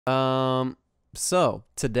So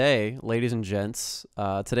today, ladies and gents,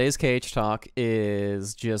 today's KH Talk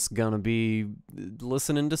is just gonna be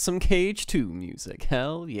listening to some KH2 music.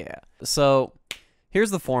 Hell yeah. So here's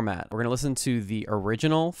the format. We're gonna listen to the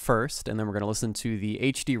original first, and then we're gonna listen to the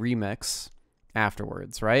HD remix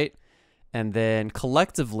afterwards, right? And then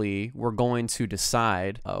collectively, we're going to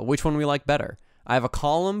decide which one we like better. I have a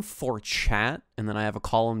column for chat, and then I have a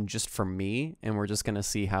column just for me, and we're just gonna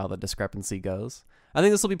see how the discrepancy goes. I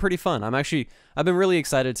think this will be pretty fun. I've been really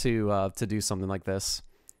excited to do something like this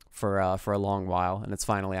for a long while, and it's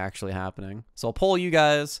finally actually happening. So I'll poll you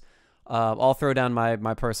guys. I'll throw down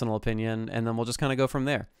my personal opinion, and then we'll just kind of go from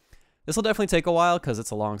there. This will definitely take a while because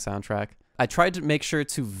it's a long soundtrack. I tried to make sure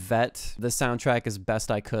to vet the soundtrack as best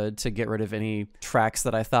I could to get rid of any tracks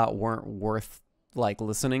that I thought weren't worth like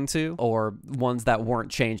listening to, or ones that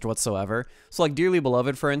weren't changed whatsoever. So like Dearly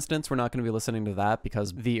Beloved, for instance, we're not going to be listening to that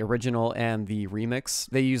because the original and the remix,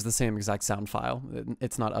 they use the same exact sound file.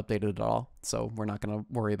 It's not updated at all, so we're not going to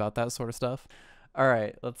worry about that sort of stuff. All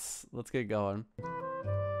right, let's get going.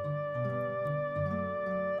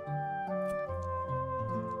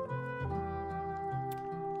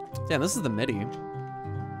 Damn, this is the MIDI.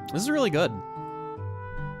 This is really good.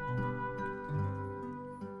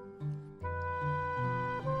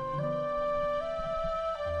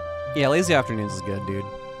 Yeah, Lazy Afternoons is good, dude.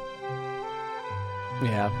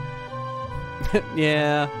 Yeah.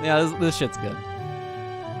 yeah, this shit's good.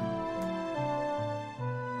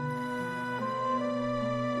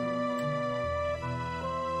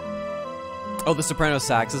 Oh, the soprano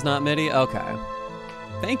sax is not MIDI? Okay.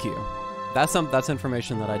 Thank you. That's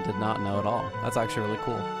information that I did not know at all. That's actually really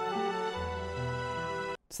cool.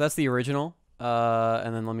 So that's the original.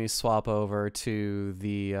 And then let me swap over to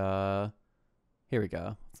the here we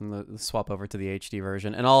go. So I'm gonna swap over to the HD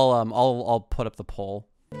version, and I'll put up the poll.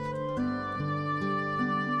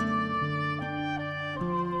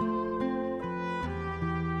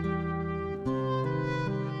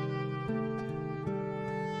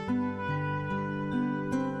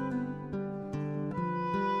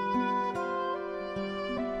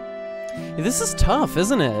 This is tough,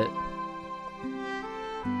 isn't it?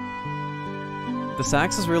 The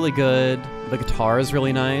sax is really good. The guitar is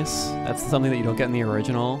really nice. That's something that you don't get in the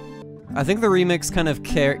original. I think the remix kind of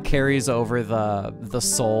carries over the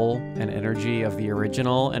soul and energy of the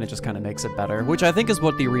original, and it just kind of makes it better, which I think is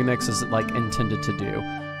what the remix is like intended to do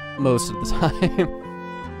most of the time.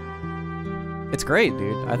 It's great,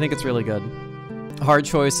 dude. I think it's really good. Hard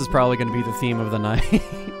Choice is probably going to be the theme of the night.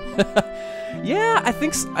 Yeah, I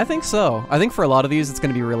think so. I think for a lot of these, it's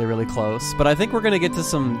going to be really, really close. But I think we're going to get to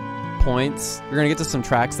some points. We're going to get to some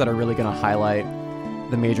tracks that are really going to highlight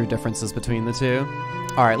the major differences between the two.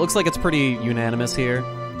 All right, looks like it's pretty unanimous here.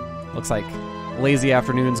 Looks like Lazy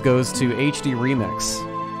Afternoons goes to HD Remix.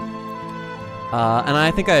 And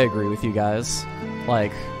I think I agree with you guys.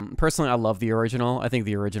 Like, personally, I love the original. I think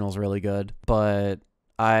the original's really good. But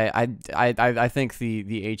I think the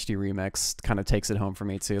HD remix kind of takes it home for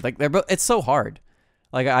me too. Like it's so hard.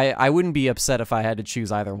 Like I wouldn't be upset if I had to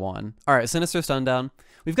choose either one. All right, Sinister Sundown.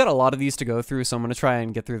 We've got a lot of these to go through, so I'm gonna try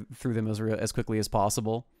and get through them as quickly as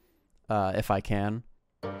possible, if I can.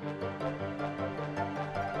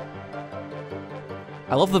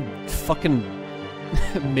 I love the fucking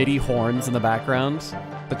MIDI horns in the background,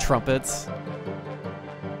 the trumpets.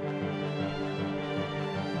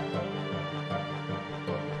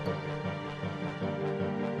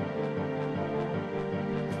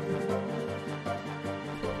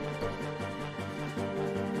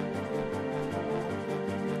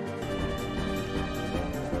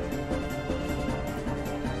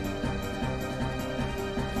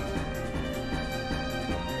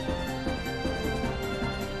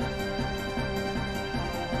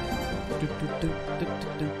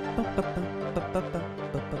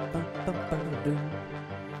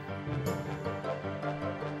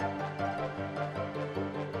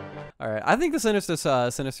 Alright, I think the Sinister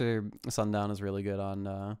Sundown is really good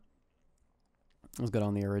on was good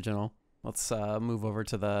on the original. Let's move over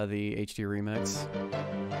to the HD remix.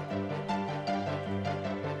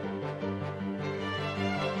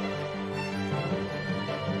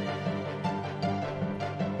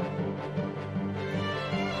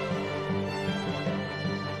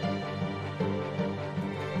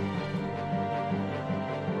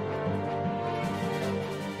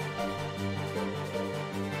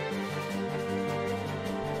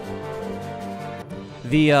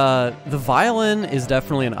 The violin is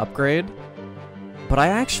definitely an upgrade, but I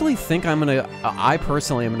actually think I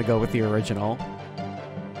personally am gonna go with the original.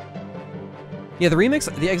 Yeah, the remix,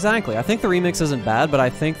 exactly. I think the remix isn't bad, but I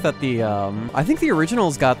think that the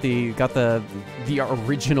original's got the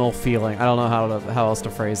original feeling. I don't know how else to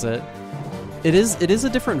phrase it. It is a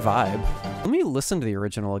different vibe. Let me listen to the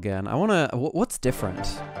original again. I wanna, what's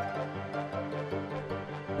different?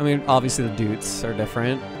 I mean, obviously the doots are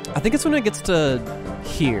different. I think it's when it gets to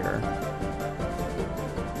here.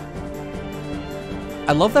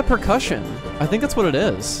 I love that percussion. I think that's what it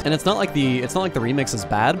is. And it's not like the remix is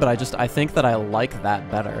bad, but I think that I like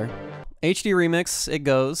that better. HD remix, it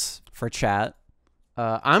goes for chat.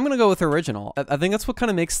 I'm gonna go with original. I think that's what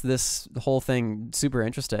kind of makes this whole thing super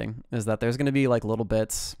interesting, is that there's gonna be like little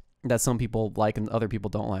bits that some people like and other people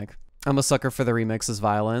don't like. I'm a sucker for the remix's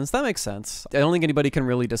violins. That makes sense. I don't think anybody can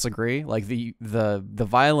really disagree. Like the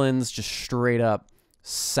violins just straight up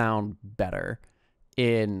sound better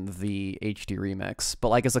in the HD remix, but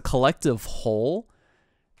like as a collective whole,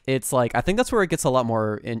 it's like, I think that's where it gets a lot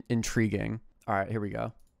more intriguing. All right, here we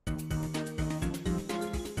go.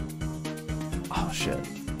 Oh shit.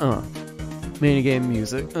 Minigame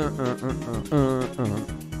music.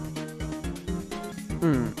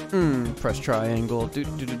 Press triangle. Do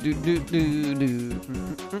do do do do do do.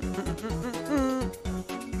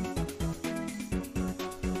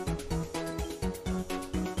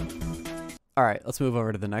 All right, let's move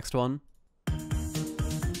over to the next one.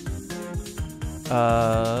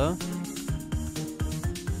 The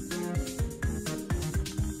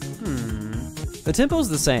tempo's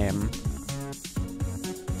the same.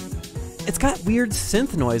 It's got weird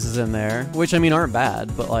synth noises in there, which I mean aren't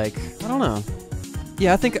bad, but like, I don't know.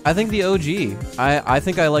 Yeah, I think the OG. I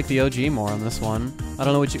think I like the OG more on this one. I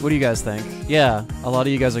don't know what do you guys think? Yeah, a lot of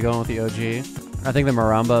you guys are going with the OG. I think the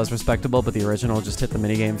maramba is respectable, but the original just hit the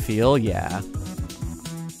minigame feel. Yeah.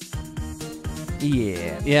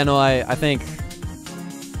 Yeah, no, I think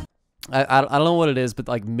I don't know what it is, but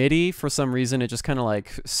like MIDI for some reason it just kind of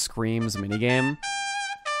like screams minigame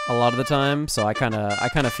a lot of the time. So I kind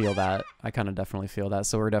of feel that. I kind of definitely feel that.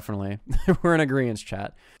 So we're definitely we're in agreement,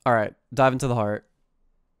 chat. All right, dive into the heart.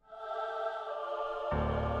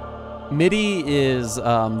 MIDI is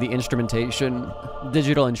the instrumentation,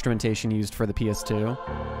 digital instrumentation used for the PS2.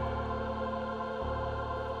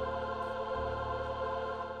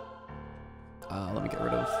 Let me get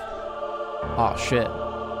rid of. Oh shit.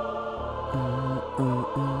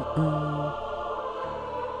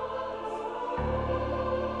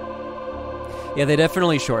 Yeah, they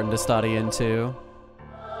definitely shortened Estadian too.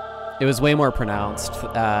 It was way more pronounced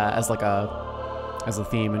as a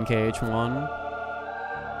theme in KH1.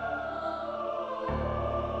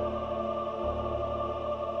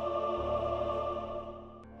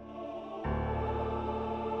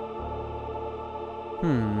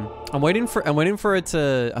 I'm waiting for it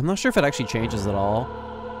to. I'm not sure if it actually changes at all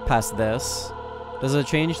past this. Does it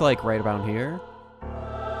change like right around here?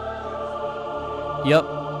 Yep.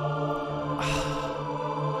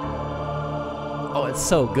 Oh, it's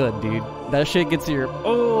so good, dude. That shit gets your.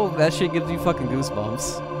 Oh, that shit gives you fucking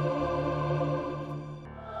goosebumps.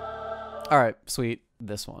 All right, sweet.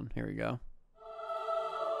 This one. Here we go.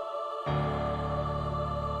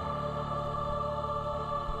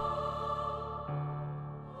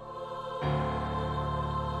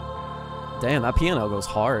 Damn, that piano goes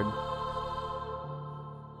hard.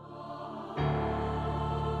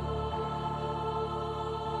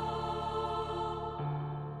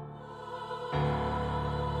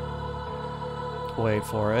 Wait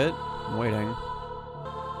for it. I'm waiting.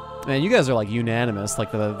 Man, you guys are like unanimous.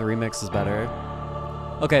 Like the remix is better.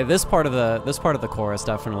 Okay, this part of the chorus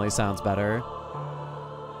definitely sounds better.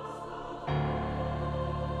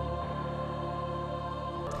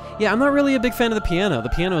 Yeah, I'm not really a big fan of the piano. The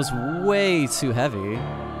piano is way too heavy.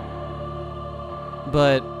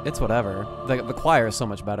 But it's whatever. The choir is so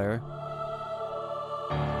much better.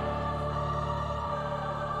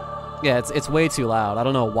 Yeah, it's way too loud. I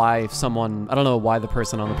don't know why the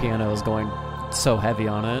person on the piano is going so heavy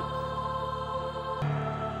on it.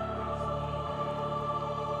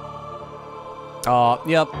 Oh,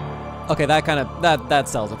 yep. Okay, that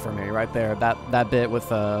sells it for me right there. That bit with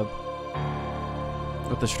the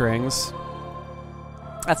strings.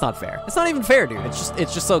 That's not fair. It's not even fair, dude. It's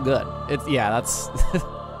just so good. That's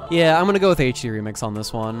yeah, I'm gonna go with HD remix on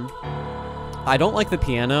this one. I don't like the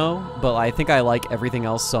piano, but I think I like everything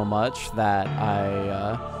else so much that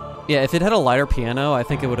yeah, if it had a lighter piano, I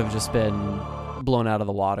think it would have just been blown out of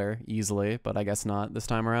the water easily, but I guess not this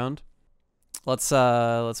time around. Let's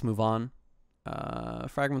move on.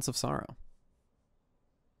 Fragments of Sorrow.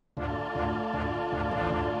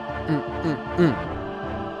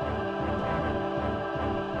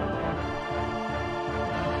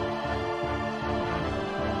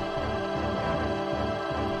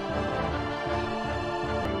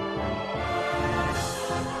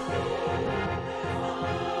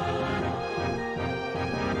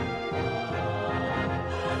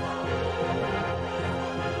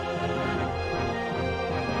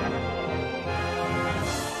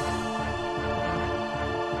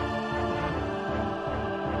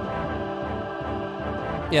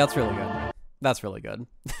 Yeah, that's really good. That's really good.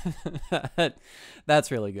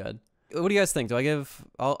 That's really good. What do you guys think? Do I give?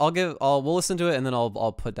 We'll listen to it and then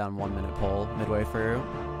I'll put down 1 minute poll midway through.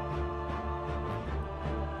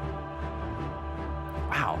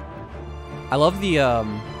 Wow, I love the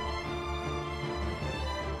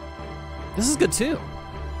This is good too.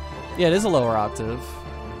 Yeah, it is a lower octave.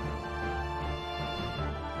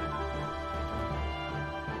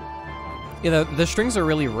 Yeah, the strings are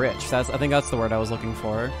really rich. I think that's the word I was looking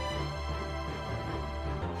for.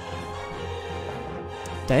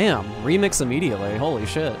 Damn, remix immediately. Holy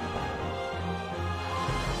shit.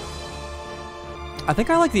 I think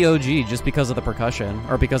I like the OG just because of the percussion,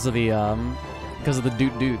 or because of the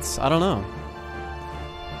doot doots. I don't know.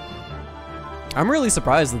 I'm really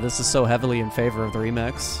surprised that this is so heavily in favor of the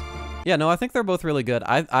remix. Yeah, no, I think they're both really good.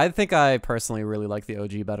 I think I personally really like the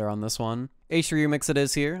OG better on this one. H3 remix it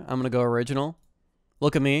is here. I'm gonna go original.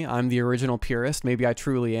 Look at me, I'm the original purist. Maybe I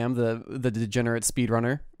truly am the degenerate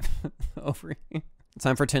speedrunner over here.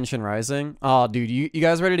 Time for Tension Rising. Oh, dude, you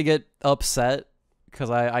guys ready to get upset? Because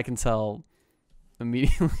I can tell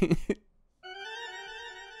immediately.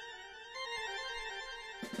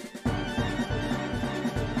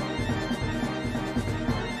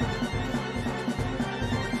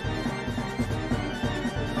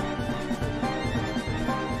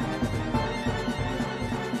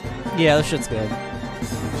 Yeah, this shit's good.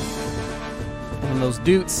 And those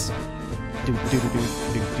doots. Doot doot doot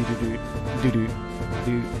doot doot doot doot doot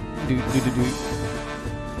doot doot doot doot.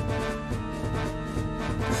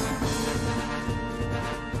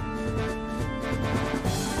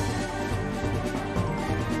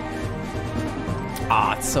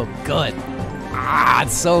 Ah, it's so good. Ah,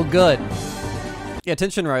 it's so good. Yeah,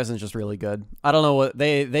 Tension Rising is just really good. I don't know what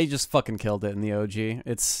they just fucking killed it in the OG.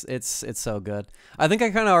 It's so good. I think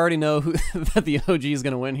I kind of already know who that the OG is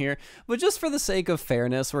gonna win here, but just for the sake of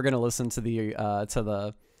fairness, we're gonna listen to the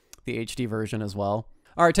HD version as well.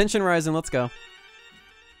 All right, Tension Rising, let's go.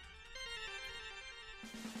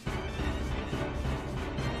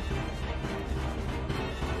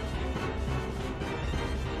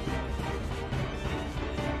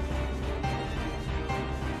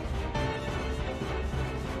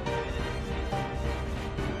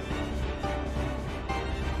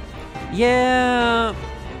 Yeah,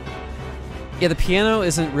 the piano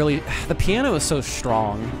isn't really... The piano is so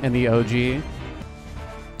strong in the OG.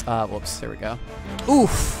 Whoops, there we go.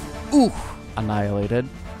 Oof, oof, annihilated.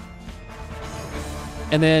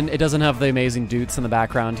 And then it doesn't have the amazing doots in the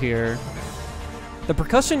background here. The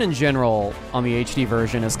percussion in general on the HD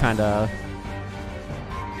version is kind of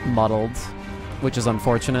muddled, which is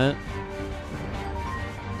unfortunate.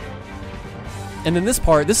 And then this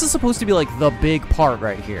part, this is supposed to be like the big part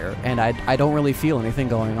right here, and I don't really feel anything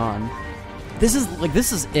going on. This is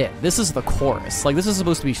it. This is the chorus. Like, this is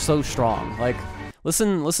supposed to be so strong. Like,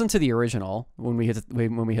 listen to the original when we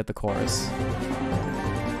hit the chorus.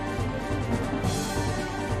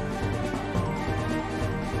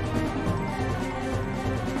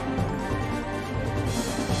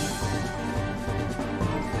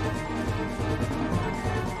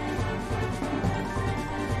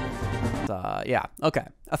 Yeah. Okay.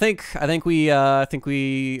 I think we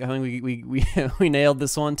nailed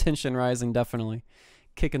this one. Tension Rising, definitely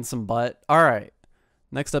kicking some butt. All right.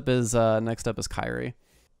 Next up is Kyrie.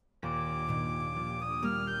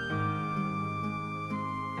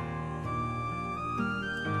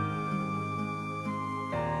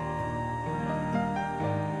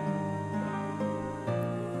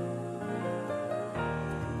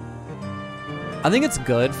 I think it's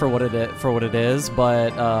good for what it is,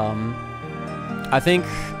 but I think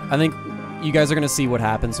you guys are gonna see what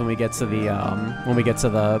happens when we get to the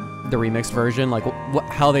remixed version, like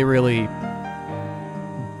how they really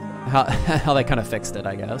how they kind of fixed it,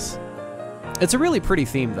 I guess. It's a really pretty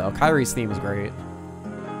theme though. Kyrie's theme is great.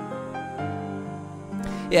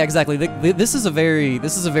 Yeah, exactly. This is a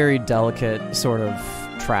very delicate sort of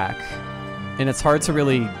track, and it's hard to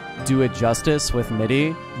really do it justice with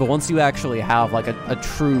MIDI. But once you actually have like a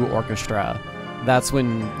true orchestra, that's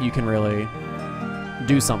when you can really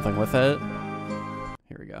do something with it.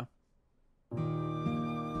 Here we go.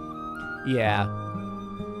 Yeah.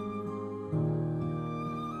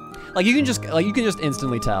 Like you can just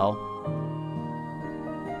instantly tell.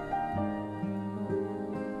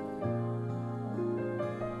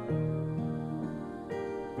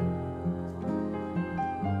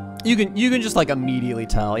 You can just like immediately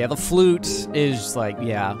tell. Yeah, the flute is just like,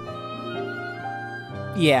 yeah.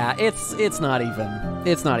 Yeah, it's not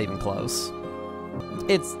even close.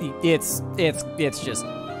 It's just,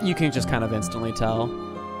 you can just kind of instantly tell.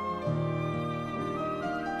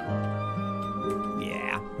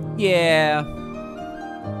 Yeah. Yeah.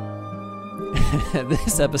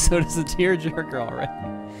 This episode is a tearjerker already.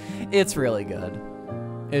 It's really good.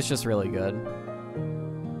 It's just really good.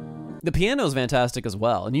 The piano is fantastic as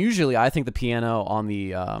well, and usually I think the piano in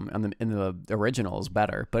the original is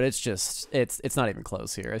better, but it's just it's not even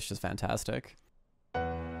close here. It's just fantastic.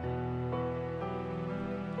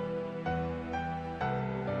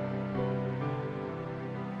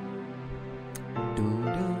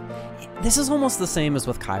 This is almost the same as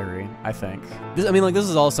with Kyrie, I think. I mean, like, this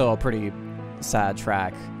is also a pretty sad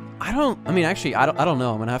track. Actually, I don't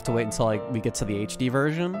know. I'm gonna have to wait until like we get to the HD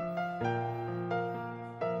version,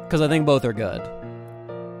 because I think both are good.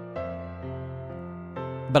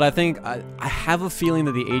 But I think I have a feeling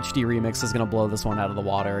that the HD remix is gonna blow this one out of the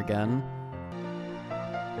water again.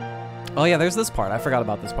 Oh yeah, there's this part. I forgot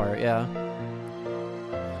about this part. Yeah.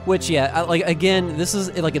 Which, yeah, like, again, this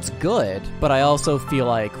is, like, it's good, but I also feel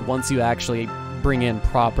like once you actually bring in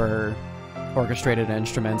proper orchestrated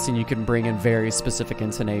instruments and you can bring in very specific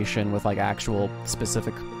intonation with, like, actual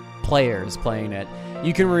specific players playing it,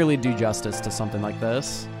 you can really do justice to something like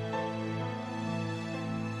this.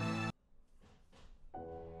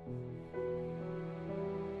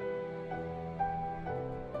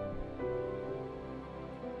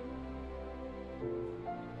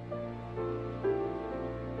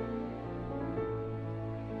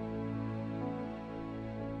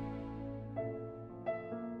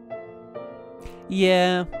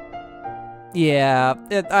 Yeah. Yeah.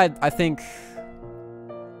 I think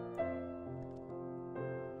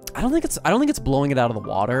I don't think it's blowing it out of the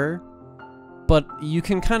water, but you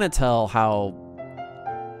can kind of tell how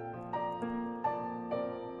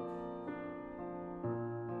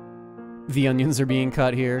the onions are being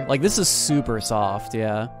cut here. Like, this is super soft,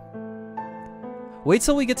 yeah. Wait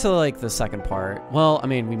till we get to, like, the second part. Well, I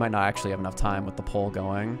mean, we might not actually have enough time with the poll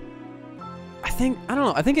going. I don't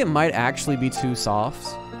know, I think it might actually be too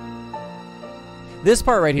soft. This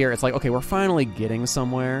part right here, it's like, okay, we're finally getting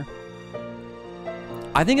somewhere.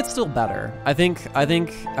 I think it's still better. I think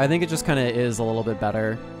it just kind of is a little bit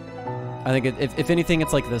better. I think if anything,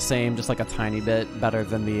 it's like the same, just like a tiny bit better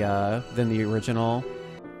than the original.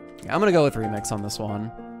 Yeah, I'm gonna go with ReMIX on this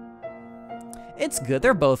one. It's good.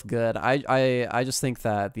 They're both good. I just think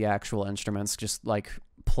that the actual instruments just like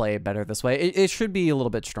play better this way. It should be a little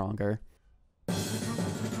bit stronger.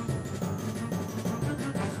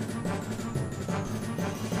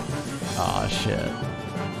 Aw, shit.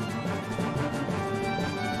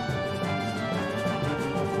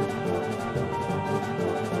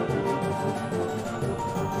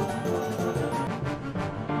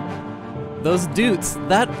 Those dudes,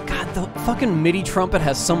 God, the fucking MIDI trumpet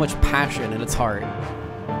has so much passion in its heart.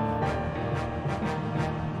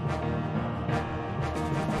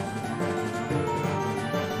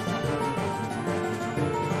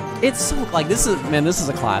 It's so, like, this is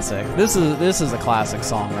a classic. This is a classic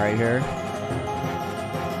song right here.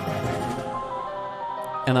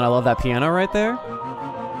 And then I love that piano right there.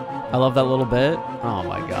 I love that little bit. Oh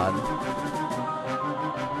my god.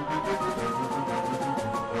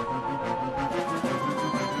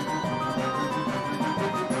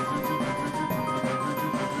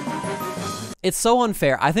 It's so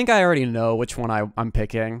unfair. I think I already know which one I'm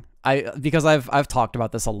picking. Because I've talked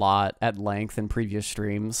about this a lot at length in previous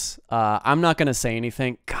streams. I'm not gonna say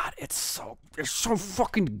anything. God, it's so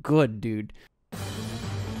fucking good, dude.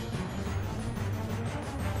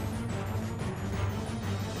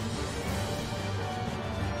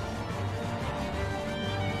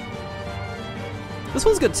 This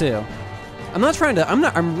one's good too.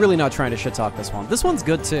 I'm really not trying to shit talk this one. This one's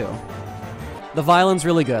good too. The violin's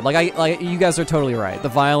really good. Like you guys are totally right. The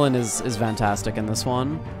violin is fantastic in this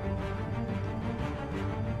one.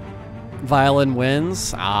 Violin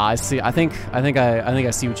wins. Ah, I see. I think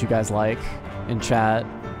I see what you guys like in chat.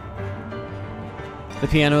 The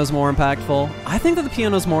piano is more impactful. I think that the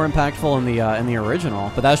piano is more impactful in the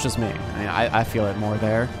original, but that's just me. I mean, I feel it more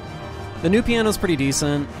there. The new piano's pretty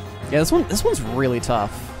decent. Yeah, this one's really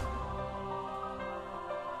tough.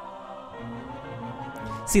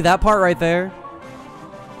 See that part right there?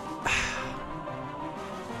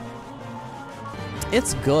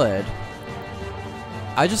 It's good.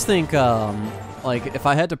 I just think, like, if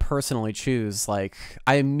I had to personally choose, like,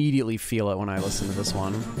 I immediately feel it when I listen to this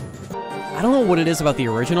one. I don't know what it is about the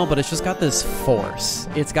original, but it's just got this force.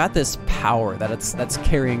 It's got this power that's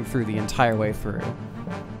carrying through the entire way through.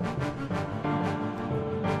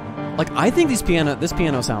 Like, I think this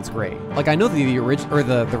piano sounds great. Like, I know the original or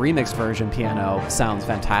the remix version piano sounds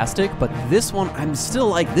fantastic, but this one, I'm still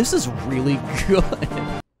like, this is really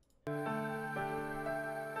good.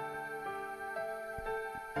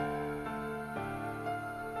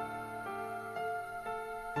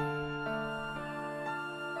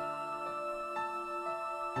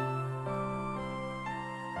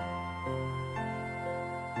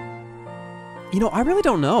 You know, I really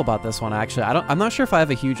don't know about this one, actually. I'm not sure if I have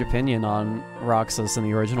a huge opinion on Roxas in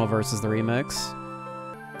the original versus the remix.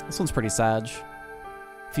 This one's pretty sad.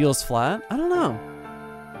 Feels flat? I don't know.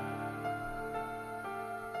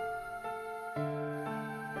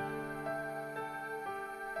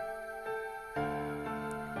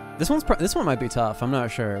 This one might be tough. I'm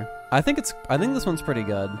not sure. I think this one's pretty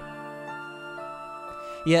good.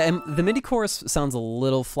 Yeah, and the MIDI chorus sounds a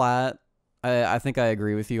little flat. I think I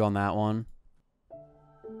agree with you on that one.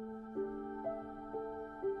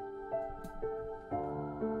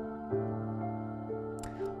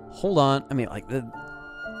 Hold on. I mean, like the.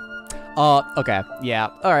 Okay. Yeah.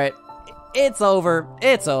 All right. It's over.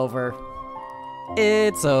 It's over.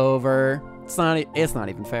 It's over. It's not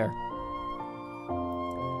even fair.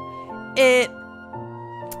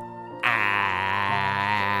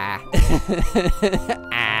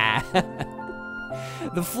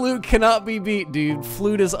 The flute cannot be beat, dude.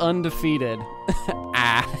 Flute is undefeated.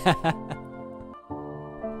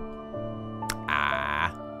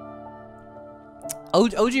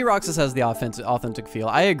 OG Roxas has the authentic feel.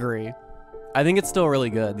 I agree. I think it's still really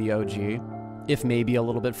good, the OG. If maybe a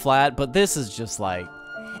little bit flat, but this is just like...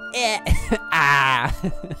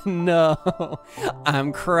 No.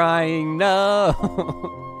 I'm crying,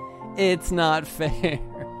 no. It's not fair.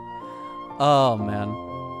 Oh, man.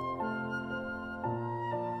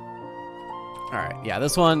 Alright, yeah,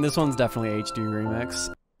 this one's definitely HD remix.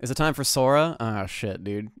 Is it time for Sora? Oh, shit,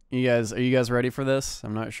 dude. Are you guys ready for this?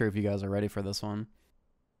 I'm not sure if you guys are ready for this one.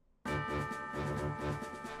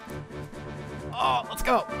 Oh, let's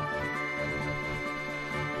go!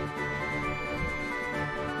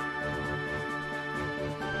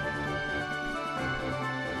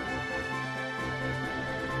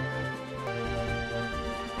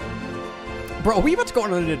 Bro, are we about to go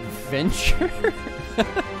on an adventure?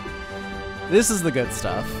 This is the good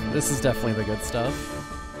stuff. This is definitely the good stuff.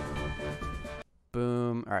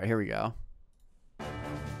 Boom. Alright, here we go.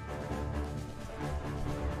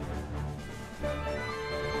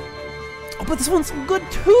 Oh, but this one's good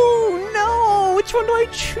too! No! Which one do I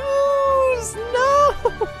choose? No!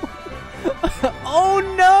 Oh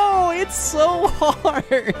no! It's so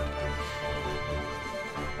hard!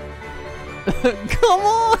 Come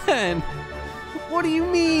on! What do you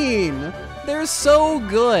mean? They're so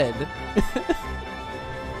good.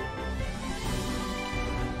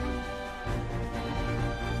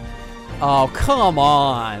 Oh, come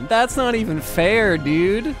on. That's not even fair,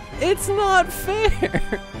 dude. It's not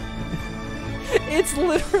fair. It's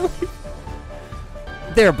literally...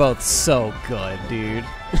 They're both so good, dude.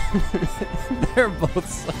 They're both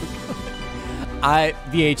so good.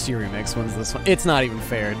 The HD remix wins this one. It's not even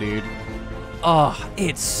fair, dude. Oh,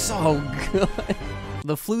 it's so good.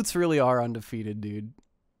 The flutes really are undefeated, dude.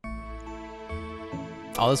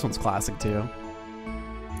 Oh, this one's classic, too.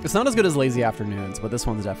 It's not as good as Lazy Afternoons, but this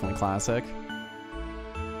one's definitely classic.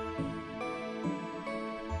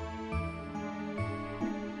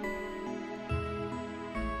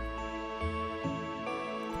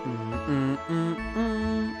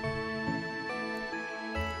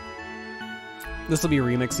 This will be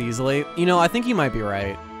remixed easily. You know, I think you might be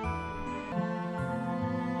right.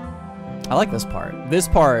 I like this part. This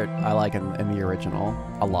part I like in the original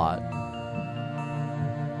a lot.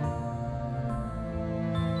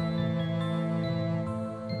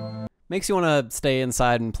 Makes you want to stay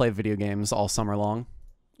inside and play video games all summer long.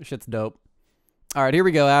 Shit's dope. All right, here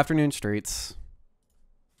we go. Afternoon Streets.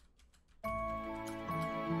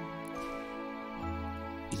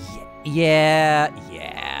 Yeah.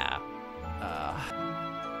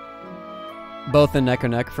 Both in neck or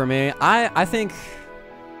neck for me. I think.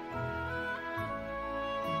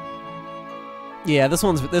 Yeah, this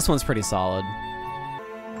one's pretty solid.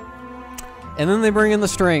 And then they bring in the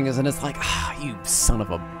strings, and it's like, you son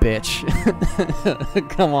of a bitch.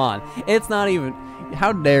 Come on. It's not even...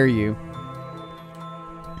 How dare you?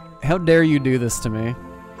 How dare you do this to me?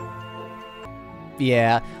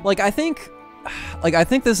 Yeah, I think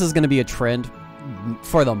this is going to be a trend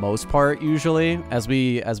for the most part, usually, as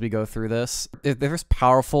we go through this. If there's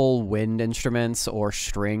powerful wind instruments or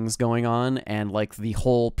strings going on, and, the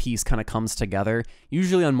whole piece kind of comes together,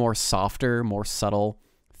 usually on more softer, more subtle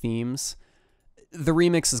themes, the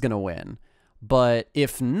remix is going to win. But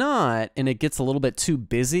if not, and it gets a little bit too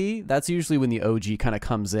busy, that's usually when the OG kind of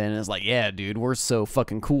comes in and is like, yeah, dude, we're so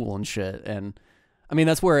fucking cool and shit. And I mean,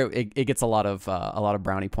 that's where it gets a lot of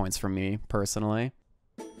brownie points from me personally.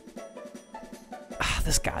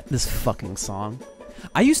 This fucking song.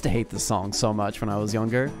 I used to hate this song so much when I was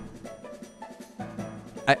younger.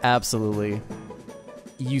 I absolutely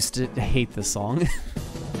used to hate this song.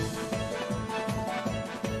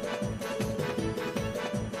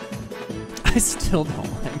 I still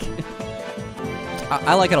don't like it.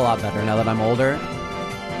 I like it a lot better now that I'm older.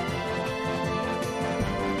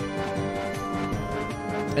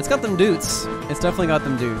 It's got them doots. It's definitely got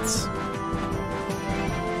them doots.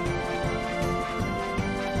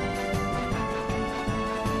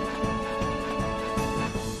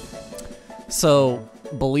 So,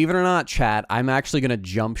 believe it or not, chat, I'm actually gonna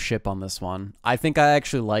jump ship on this one. I think I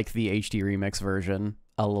actually like the HD remix version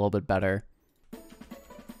a little bit better.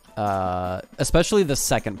 Especially the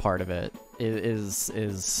second part of it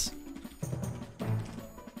is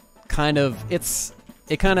kind of,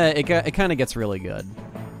 it kind of gets really good.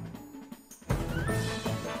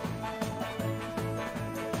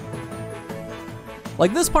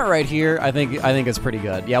 Like this part right here, I think is pretty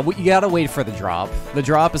good. Yeah, you gotta wait for the drop. The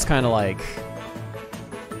drop is kind of like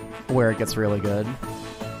where it gets really good.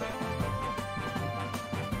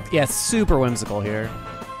 Yeah, it's super whimsical here.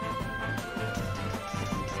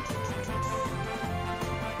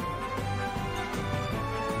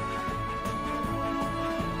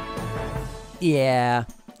 Yeah.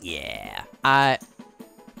 I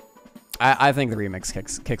think the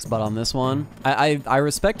remix kicks butt on this one. I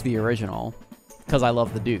respect the original because I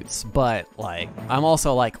love the dudes, but like I'm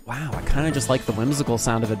also like, wow, I kind of just like the whimsical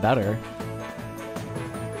sound of it better.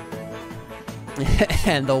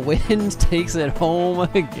 And the wind takes it home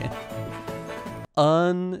again.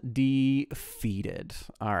 Undefeated.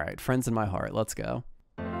 All right, friends in my heart, let's go.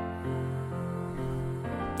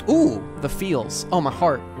 Ooh, the feels. Oh, my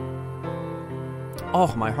heart.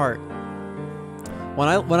 Oh, my heart. When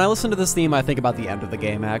I listen to this theme, I think about the end of the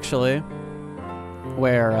game, actually,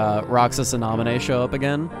 where Roxas and Naminé show up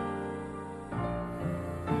again.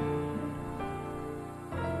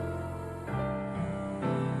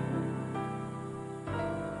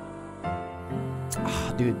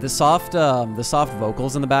 Oh, dude, the soft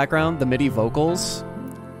vocals in the background, the MIDI vocals.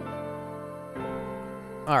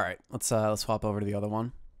 All right, let's swap over to the other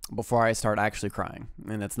one before I start actually crying,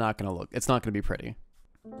 and it's not gonna be pretty.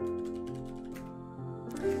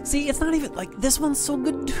 See, it's not even like this one's so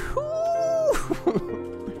good too.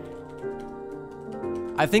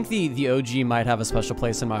 I think the OG might have a special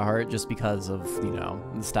place in my heart just because of, you know,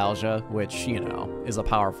 nostalgia, which, you know, is a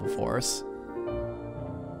powerful force.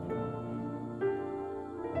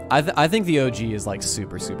 I think the OG is like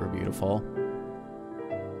super beautiful.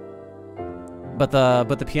 But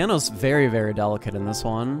the piano's very delicate in this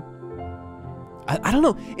one. I don't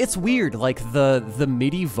know, it's weird, like the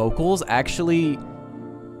MIDI vocals actually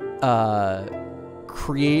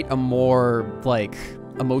create a more like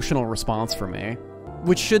emotional response for me,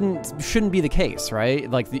 which shouldn't be the case,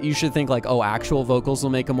 right? Like you should think like, oh, actual vocals will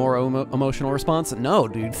make a more emotional response. No,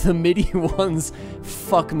 dude, the MIDI ones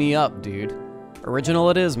fuck me up, dude. Original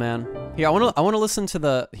it is, man. Here, I want to listen to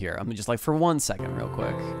the here. I'm just like for 1 second, real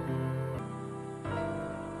quick.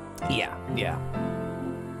 Yeah.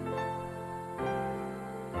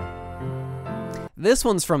 This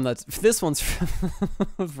one's from the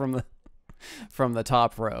from the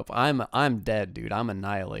top rope. I'm dead, dude. I'm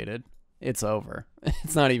annihilated. It's over.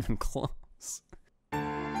 It's not even close.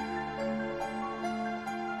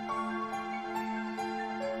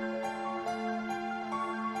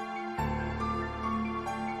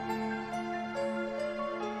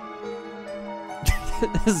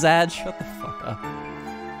 Zad, shut the fuck up.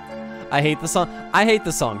 I hate the song. I hate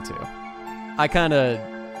the song too. I kind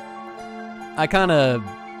of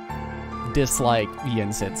dislike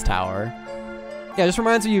Yen Sid's tower. Yeah, it just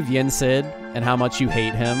reminds me of Yen Sid and how much you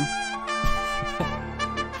hate him.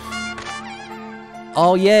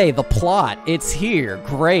 Oh yay, the plot. It's here.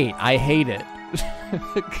 Great. I hate it.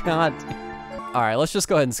 God. Alright, let's just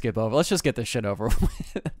go ahead and skip over. Let's just get this shit over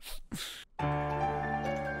with.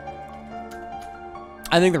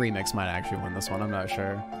 I think the remix might actually win this one. I'm not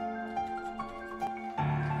sure.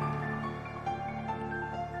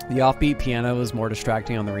 The offbeat piano is more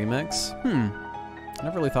distracting on the remix. I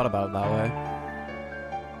never really thought about it that way.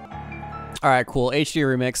 Alright, cool. HD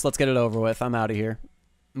remix. Let's get it over with. I'm out of here.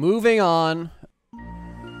 Moving on.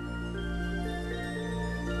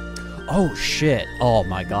 Oh, shit. Oh,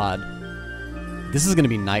 my God. This is gonna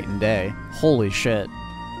be night and day. Holy shit.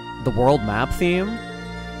 The world map theme?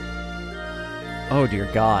 Oh, dear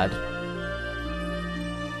God.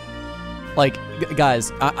 Like,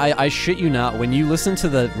 guys, I shit you not, when you listen to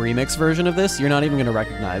the remix version of this, you're not even gonna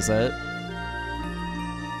recognize it.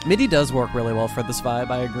 MIDI does work really well for this vibe,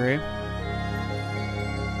 I agree.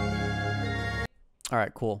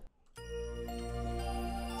 Alright, cool.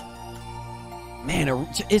 Man,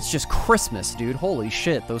 it's just Christmas, dude. Holy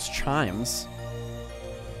shit, those chimes.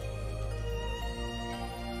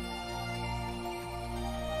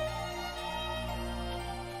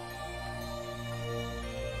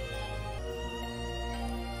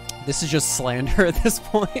 This is just slander at this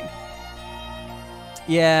point.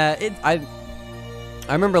 Yeah, I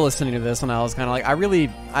remember listening to this and I was kind of like,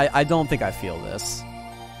 I don't think I feel this.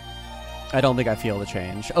 I don't think I feel the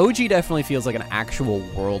change. OG definitely feels like an actual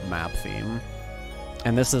world map theme.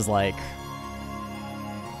 And this is like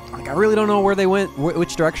I really don't know where they went,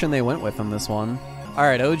 which direction they went with on this one. All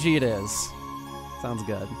right, OG it is. Sounds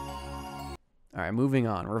good. All right, moving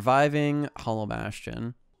on. Reviving Hollow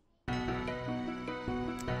Bastion.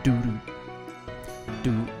 Doo-doo.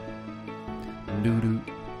 Doo. Doo-doo.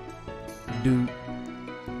 Doo.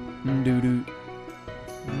 Doo-doo.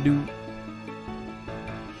 Doo.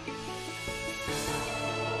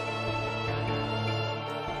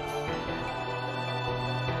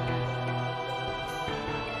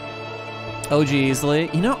 OG easily.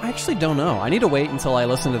 You know, I actually don't know. I need to wait until I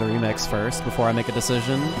listen to the remix first before I make a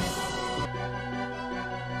decision.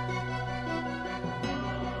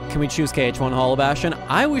 Can we choose KH1 Hollow Bastion?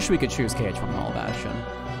 I wish we could choose KH1 Hollow Bastion.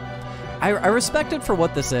 I respect it for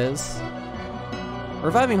what this is.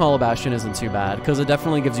 Reviving Hollow Bastion isn't too bad, because it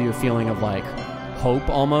definitely gives you a feeling of, like, hope,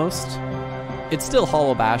 almost. It's still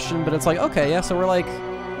Hollow Bastion, but it's like, okay, yeah, so we're, like,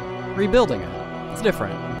 rebuilding it. It's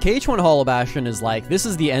different. KH1 Hollow Bastion is like, this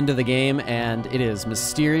is the end of the game, and it is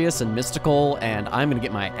mysterious and mystical, and I'm gonna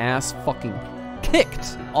get my ass fucking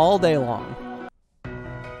kicked all day long.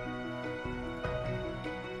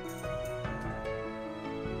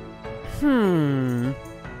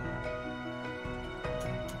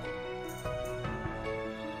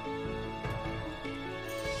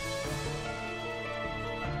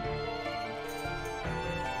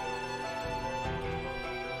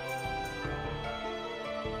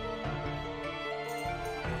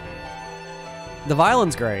 The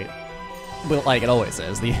violin's great, but like it always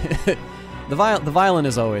is. The violin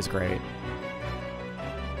is always great,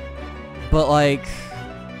 but like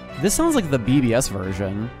this sounds like the BBS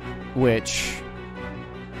version, which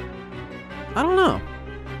I don't know.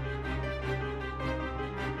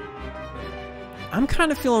 I'm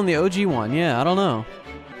kind of feeling the OG one. Yeah, I don't know.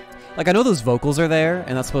 Like I know those vocals are there,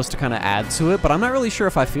 and that's supposed to kind of add to it, but I'm not really sure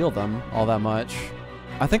if I feel them all that much.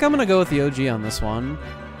 I think I'm gonna go with the OG on this one.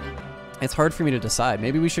 It's hard for me to decide.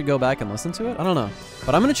 Maybe we should go back and listen to it? I don't know.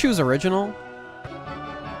 But I'm gonna choose original.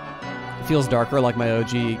 It feels darker like my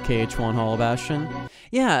OG KH1 Hollow Bastion.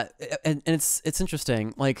 Yeah, and it's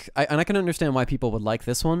interesting. Like, I can understand why people would like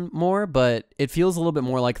this one more, but it feels a little bit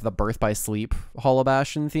more like the Birth by Sleep Hollow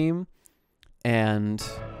Bastion theme. And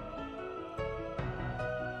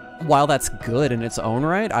while that's good in its own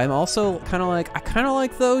right, I'm also kind of like, I kind of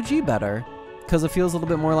like the OG better, because it feels a little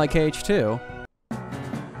bit more like KH2.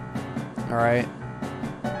 All right.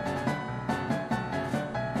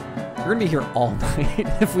 We're gonna be here all night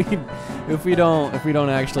if we don't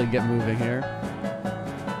actually get moving here.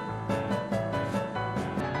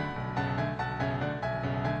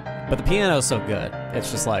 But the piano's so good.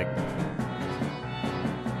 It's just like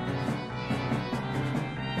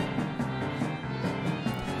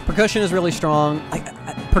percussion is really strong.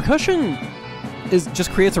 Percussion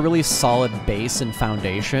just creates a really solid base and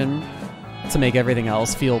foundation to make everything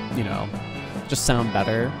else feel, you know, just sound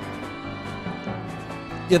better.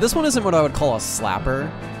 Yeah, this one isn't what I would call a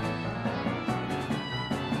slapper,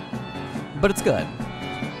 but it's good.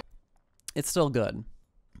 It's still good.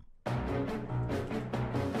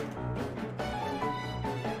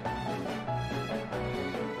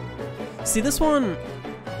 See, this one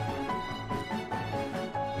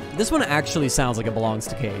actually sounds like it belongs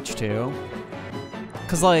to KH2.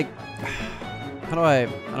 'Cause like, I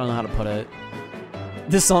don't know how to put it.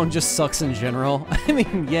 This song just sucks in general. I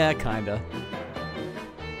mean, yeah, kinda.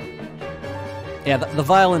 Yeah, the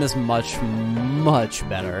violin is much, much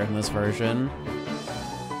better in this version.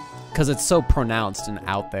 Because it's so pronounced and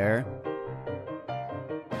out there.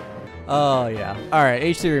 Oh, yeah. Alright,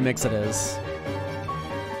 H3 Remix it is.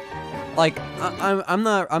 Like, I'm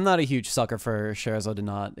not a huge sucker for Scheherazade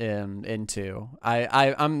Not in 2.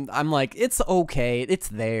 I'm like, it's okay, it's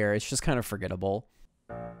there, it's just kind of forgettable.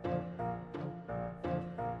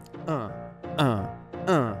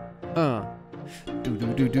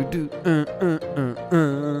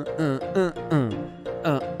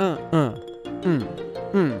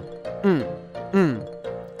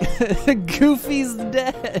 Goofy's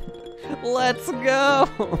dead. Let's go.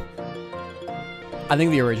 I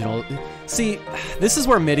think the original. See, this is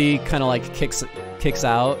where MIDI kind of like kicks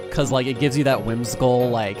out, cause like it gives you that whimsical,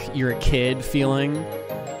 like you're a kid feeling.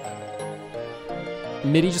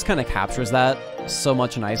 MIDI just kind of captures that so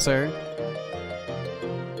much nicer.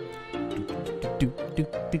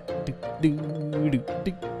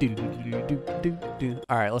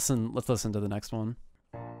 All right, let's listen to the next one.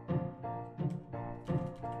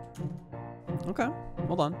 Okay,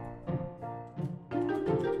 hold on.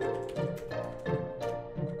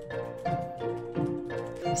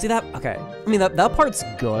 See that? Okay. I mean that part's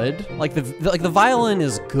good. Like the violin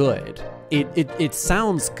is good. It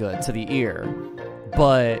sounds good to the ear,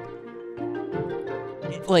 but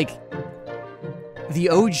like the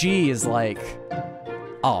OG is like,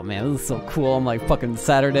 oh man, this is so cool. I'm like fucking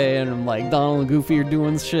Saturday and I'm like Donald and Goofy are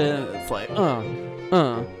doing shit. It's like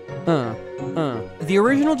The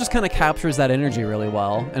original just kind of captures that energy really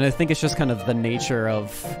well, and I think it's just kind of the nature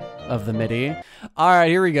of the MIDI. All right,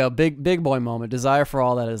 here we go. Big boy moment. Desire for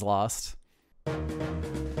All That Is Lost.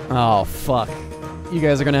 Oh fuck. You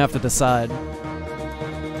guys are gonna have to decide.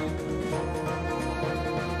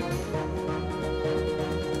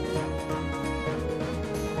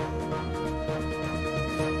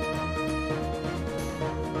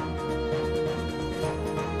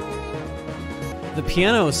 The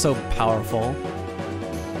piano is so powerful,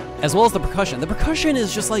 as well as the percussion. The percussion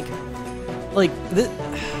is just like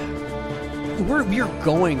we're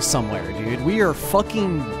going somewhere, dude. We are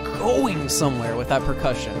fucking going somewhere with that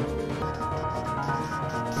percussion.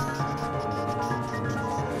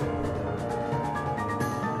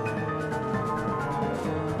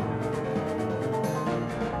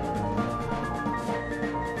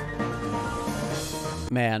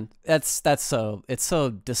 Man, it's so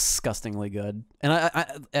disgustingly good, and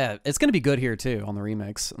it's gonna be good here too on the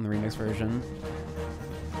remix version.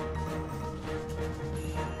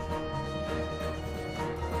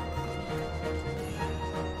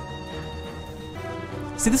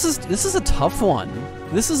 See, this is a tough one.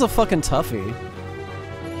 This is a fucking toughie.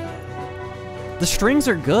 The strings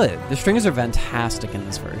are good. The strings are fantastic in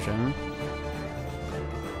this version.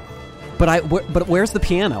 But where's the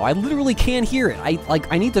piano? I literally can't hear it.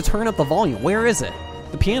 I need to turn up the volume. Where is it?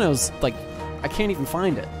 The piano's like, I can't even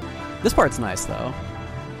find it. This part's nice though.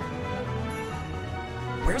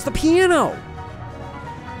 Where's the piano?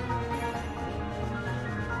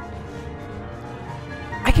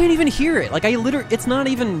 I can't even hear it. Like it's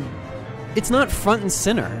not front and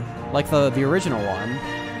center like the original one.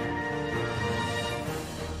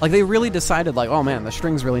 Like they really decided like, oh man, the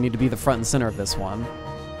strings really need to be the front and center of this one.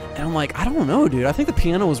 And I'm like, I don't know, dude. I think the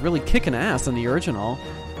piano was really kicking ass in the original.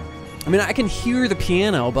 I mean, I can hear the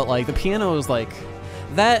piano, but like the piano is like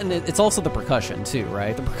that, and it's also the percussion too,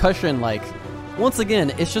 right? The percussion, like, once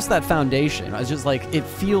again, it's just that foundation. It's just like, it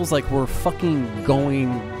feels like we're fucking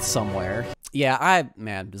going somewhere. Yeah,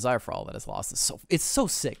 man, Desire for All That Is Lost is it's so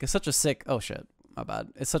sick. It's such a sick, oh shit, my bad.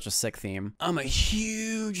 It's such a sick theme. I'm a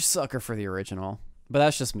huge sucker for the original. But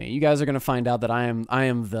that's just me. You guys are gonna find out that I'm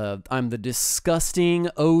the disgusting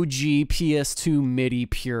OG PS2 MIDI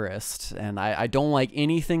purist, and I don't like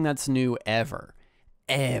anything that's new ever.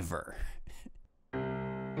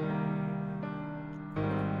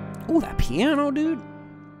 Oh, that piano, dude.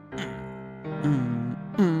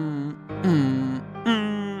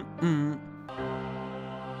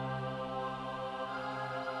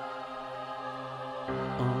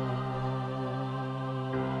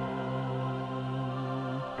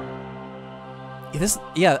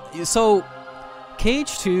 So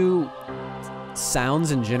KH2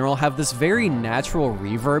 sounds in general have this very natural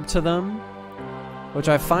reverb to them, which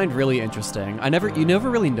I find really interesting. You never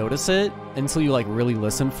really notice it until you like really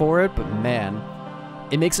listen for it, but man,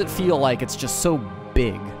 it makes it feel like it's just so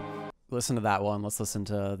big. Listen to that one. Let's listen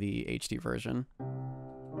to the HD version.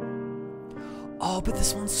 Oh, but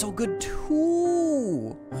this one's so good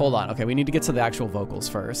too. Hold on. Okay, we need to get to the actual vocals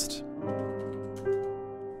first.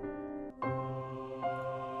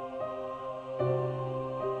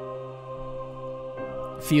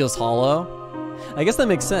 Feels hollow. I guess that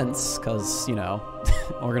makes sense, because, you know,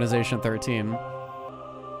 Organization 13.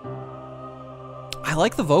 I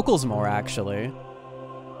like the vocals more, actually.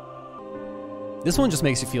 This one just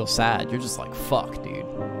makes you feel sad. You're just like, fuck, dude.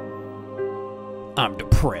 I'm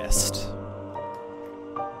depressed.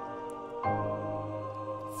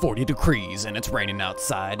 40 degrees, and it's raining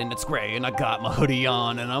outside, and it's gray, and I got my hoodie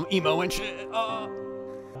on, and I'm emo and shit.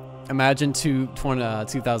 Imagine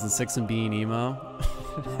 2006 and being emo.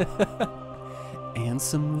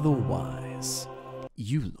 Ansem the Wise,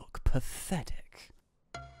 you look pathetic.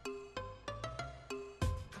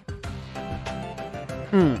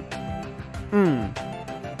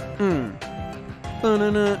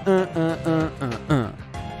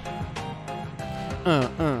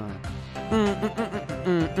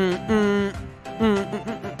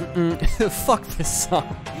 Fuck this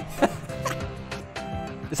song.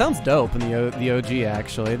 It sounds dope in the OG,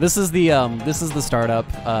 actually. This is the startup.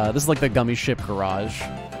 This is like the Gummy Ship Garage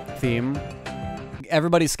theme.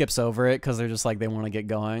 Everybody skips over it because they're just like, they want to get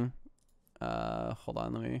going. Hold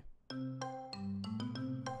on, let me.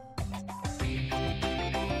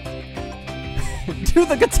 Dude,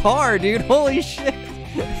 the guitar, dude. Holy shit.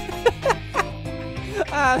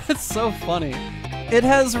 Ah, that's so funny. It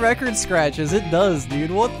has record scratches. It does,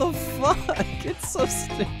 dude. What the fuck? It's so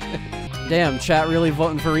stupid. Damn, chat really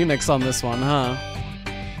voting for ReMIX on this one, huh?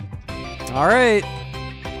 Alright.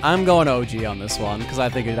 I'm going OG on this one, because I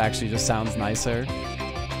think it actually just sounds nicer.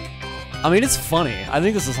 I mean, it's funny. I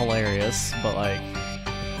think this is hilarious, but like...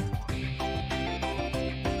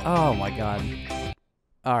 Oh my god.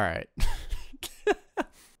 Alright.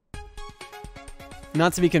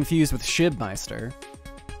 Not to be confused with Shibmeister.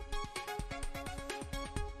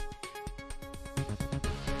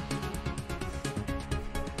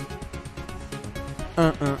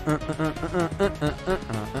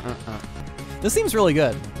 This seems really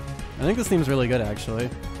good. I think this theme's really good, actually.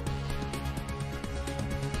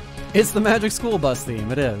 It's the Magic School Bus theme,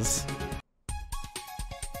 it is.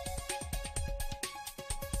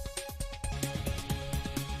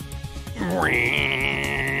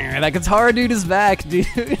 That guitar dude is back, dude.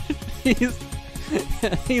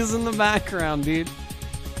 He's in the background, dude.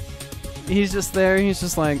 He's just there, he's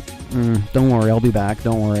just like, don't worry, I'll be back,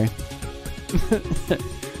 don't worry.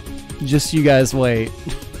 Just you guys wait.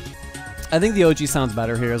 I think the OG sounds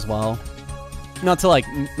better here as well. Not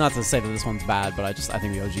to say that this one's bad, but I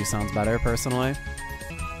think the OG sounds better, personally.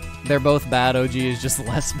 They're both bad, OG is just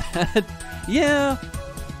less bad. Yeah.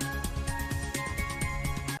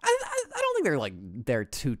 I don't think they're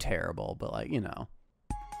too terrible, but like, you know.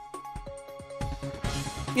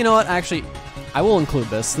 You know what, actually, I will include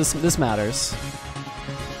this. This matters.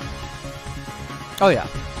 Oh yeah.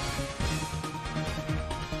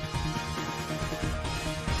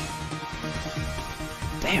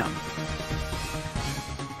 Damn.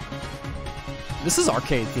 This is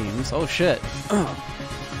arcade themes. Oh shit. Ugh.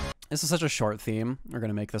 This is such a short theme. We're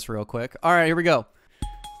gonna make this real quick. Alright, here we go.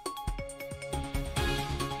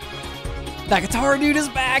 That guitar dude is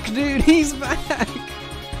back, dude! He's back!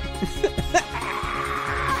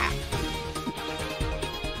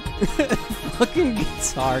 Fucking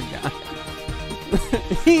guitar guy.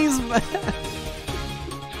 He's back!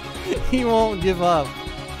 He won't give up.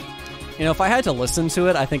 You know, if I had to listen to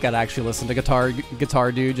it, I think I'd actually listen to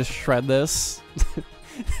Guitar Dude just shred this.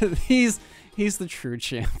 He's the true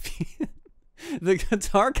champion. The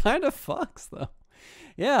guitar kind of fucks, though.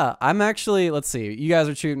 Yeah, I'm actually, let's see. You guys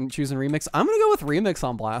are choosing ReMIX. I'm gonna go with ReMIX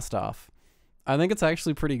on Blast Off. I think it's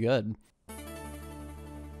actually pretty good.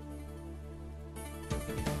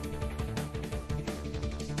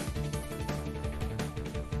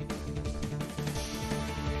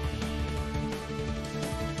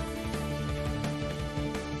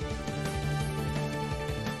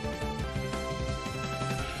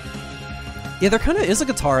 Yeah, there kind of is a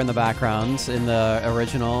guitar in the background in the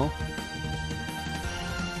original.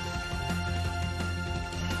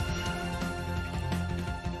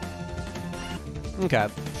 Okay.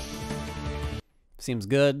 Seems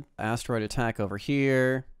good. Asteroid attack over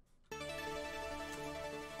here.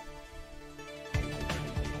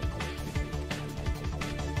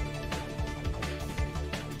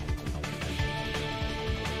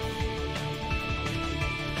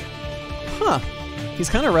 Huh. He's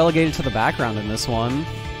kind of relegated to the background in this one.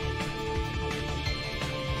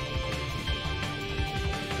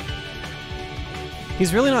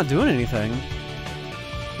 He's really not doing anything.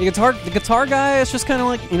 The guitar guy is just kind of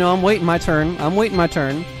like, you know, I'm waiting my turn. I'm waiting my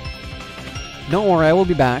turn. Don't worry, I will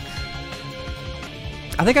be back.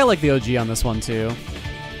 I think I like the OG on this one too.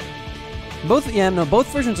 Both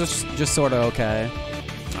versions are just sort of okay.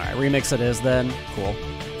 All right, ReMIX it is then. Cool.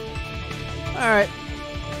 All right.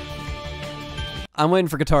 I'm waiting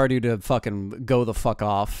for Guitar Dude to fucking go the fuck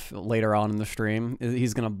off later on in the stream.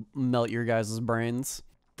 He's gonna melt your guys' brains.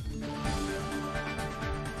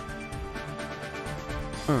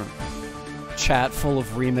 Chat full of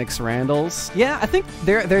ReMIX Randalls. Yeah, I think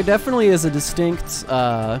there definitely is a distinct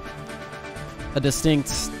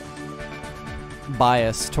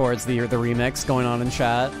bias towards the ReMIX going on in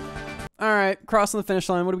chat. All right, crossing the finish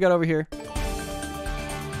line. What do we got over here?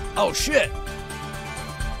 Oh shit!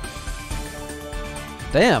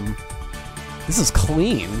 Damn, this is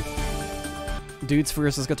clean. Dudes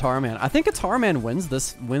versus Guitar Man. I think Guitar Man wins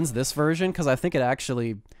this version because I think it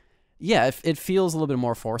actually, yeah, it feels a little bit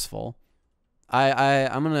more forceful.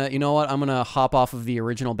 I'm gonna, you know what? I'm gonna hop off of the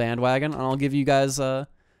original bandwagon and I'll give you guys this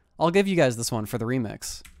one for the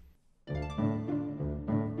ReMIX.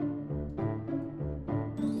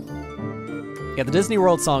 Yeah, the Disney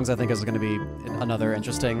World songs I think is gonna be another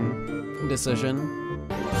interesting decision.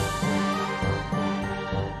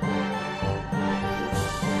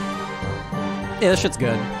 Yeah, this shit's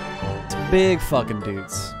good. It's big fucking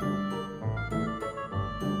dudes.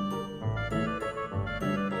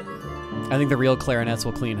 I think the real clarinets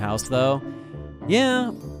will clean house, though.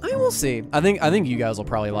 Yeah, I will see. I think you guys will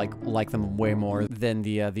probably like them way more than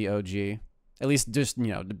the OG. At least just, you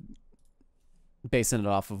know, basing it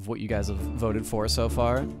off of what you guys have voted for so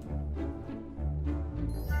far.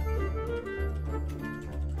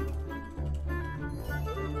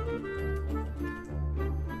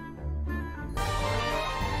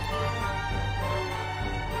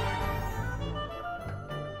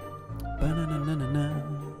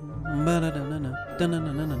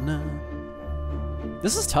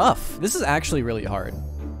 This is tough. This is actually really hard.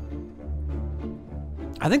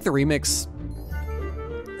 I think the remix,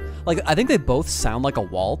 like, I think they both sound like a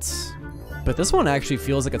waltz, but this one actually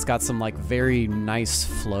feels like it's got some, like, very nice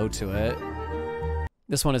flow to it.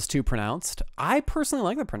 This one is too pronounced. I personally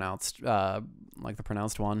like the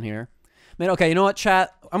pronounced one here. Man, okay, you know what,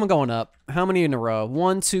 chat? I'm going up. How many in a row?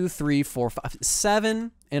 1, 2, 3, 4, 5,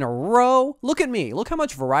 7 in a row. Look at me. Look how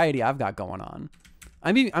much variety I've got going on.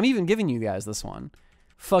 I'm even giving you guys this one.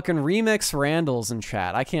 Fucking ReMIX Randall's in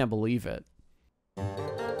chat. I can't believe it.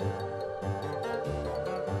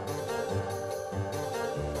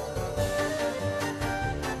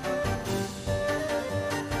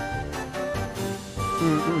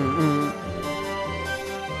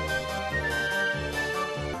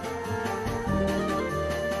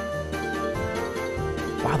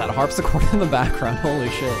 Wow, that harpsichord in the background. Holy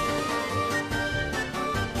shit.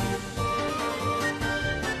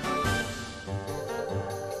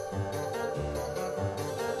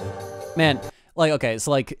 Man, like, okay,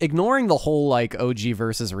 so, like, ignoring the whole, like, OG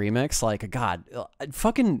versus remix, like, God,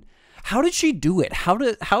 fucking, how did she do it? How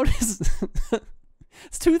does,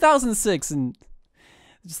 it's 2006, and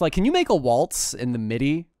just, like, can you make a waltz in the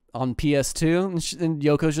MIDI on PS2? And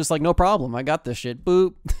Yoko's just like, no problem, I got this shit,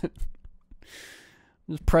 boop.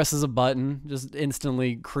 Just presses a button, just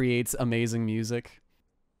instantly creates amazing music.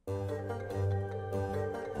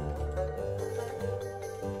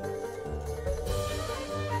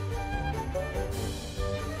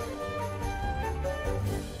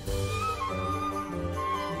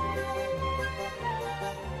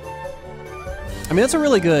 I mean, that's a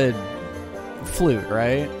really good flute,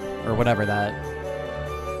 right? Or whatever that.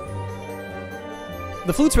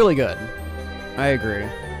 The flute's really good. I agree.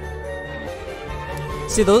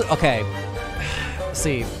 See, those, okay.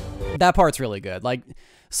 See, that part's really good. Like,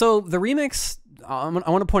 so the remix, I want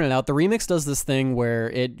to point it out, the remix does this thing where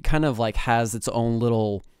it kind of, like, has its own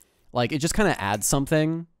little, like, it just kind of adds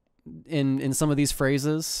something in some of these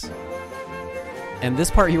phrases. And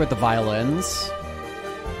this part here with the violins,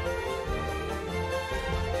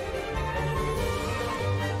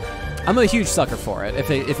 I'm a huge sucker for it if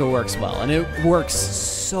it works well, and it works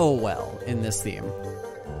so well in this theme,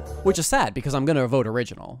 which is sad because I'm gonna vote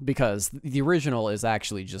original because the original is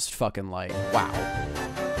actually just fucking like, wow.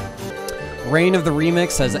 Reign of the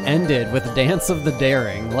remix has ended with Dance of the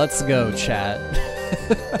Daring. Let's go, chat.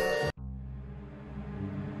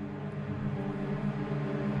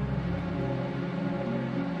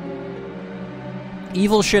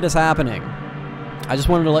 Evil shit is happening. I just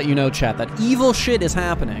wanted to let you know, chat, that evil shit is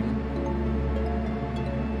happening.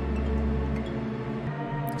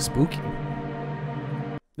 Spooky.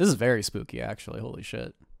 This is very spooky, actually. Holy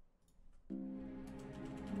shit.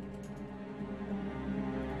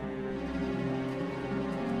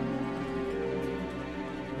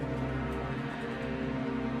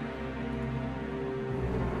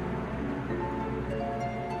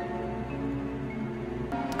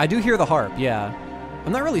 I do hear the harp, yeah.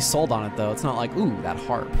 I'm not really sold on it, though. It's not like, ooh, that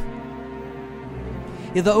harp.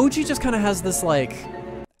 Yeah, the OG just kind of has this, like,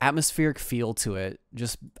 atmospheric feel to it.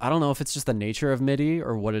 Just, I don't know if it's just the nature of MIDI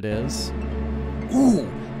or what it is.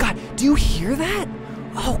 Ooh, God, do you hear that?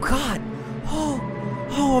 Oh, God.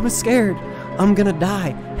 Oh, I'm scared. I'm gonna die.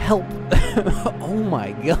 Help. Oh,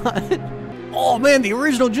 my God. Oh, man, the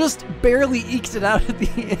original just barely eked it out at the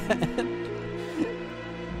end.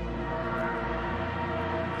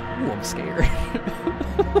 Ooh, I'm scared.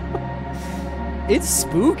 It's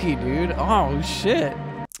spooky, dude. Oh, shit.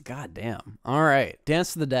 God damn. All right.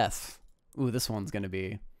 Dance to the Death. Ooh, this one's gonna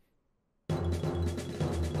be...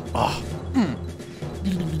 Oh.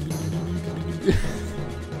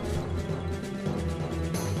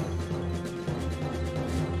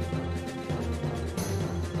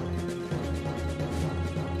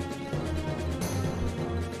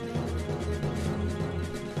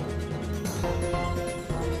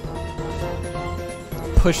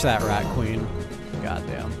 Push that rat queen.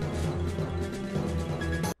 Goddamn.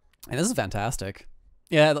 And this is fantastic.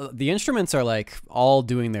 Yeah, the instruments are like all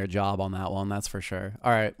doing their job on that one, that's for sure.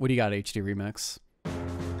 All right, what do you got, HD ReMIX?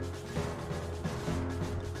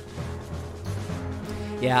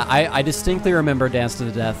 Yeah, I distinctly remember Dance to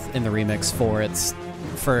the Death in the remix for its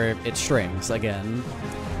strings again.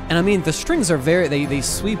 And I mean, the strings are they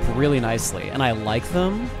sweep really nicely, and I like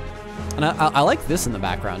them. And I like this in the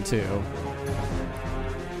background too.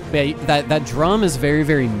 But yeah, that drum is very,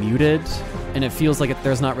 very muted, and it feels like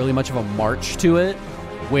there's not really much of a march to it,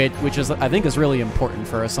 which is, I think, is really important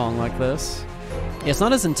for a song like this. Yeah, it's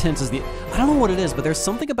not as intense as I don't know what it is, but there's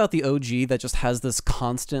something about the OG that just has this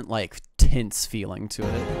constant, like, tense feeling to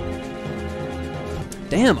it.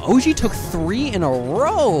 Damn, OG took 3 in a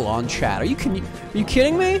row on chat. Are you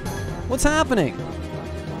kidding me? What's happening?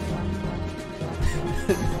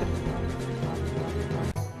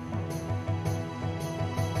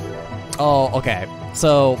 Oh, okay.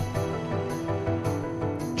 So,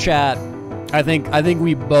 chat, I think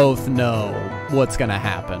we both know what's gonna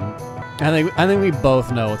happen. I think we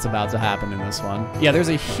both know what's about to happen in this one. Yeah, there's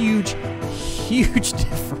a huge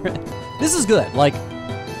difference. This is good. Like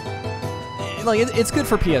it's good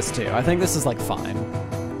for PS2. I think this is like fine.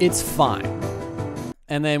 It's fine.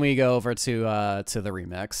 And then we go over to the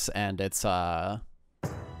remix, and it's yeah,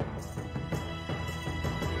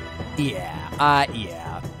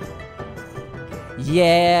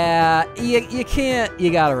 you can't,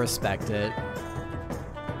 you gotta respect it.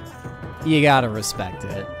 You gotta respect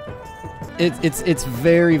it. It's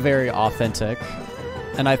very, very authentic,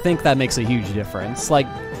 and I think that makes a huge difference. Like,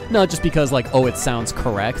 not just because, like, oh, it sounds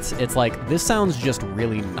correct. It's like, this sounds just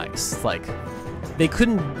really nice. Like, they could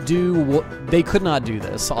not do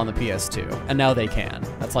this on the PS2, and now they can.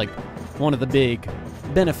 That's like one of the big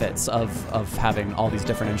benefits of having all these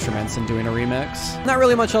different instruments and doing a remix. Not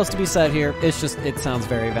really much else to be said here. It's just, it sounds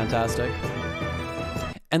very fantastic.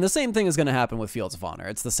 And the same thing is going to happen with Fields of Honor.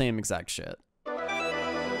 It's the same exact shit.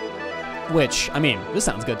 Which, I mean, this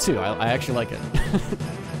sounds good too. I actually like it.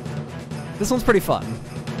 This one's pretty fun.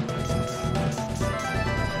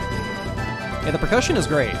 Yeah, the percussion is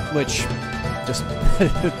great, which just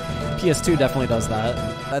PS2 definitely does that.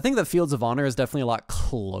 I think that Fields of Honor is definitely a lot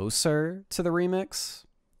closer to the remix.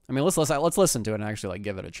 I mean, let's listen to it and actually like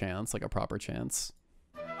give it a chance, like a proper chance.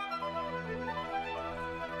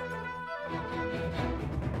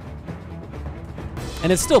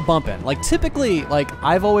 And it's still bumping. Like, typically, like,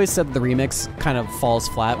 I've always said that the remix kind of falls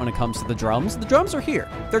flat when it comes to the drums. The drums are here.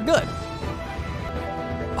 They're good.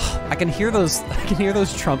 I can hear those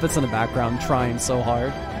trumpets in the background trying so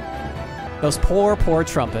hard. Those poor, poor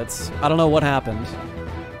trumpets. I don't know what happened.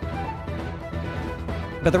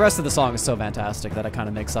 But the rest of the song is so fantastic that it kind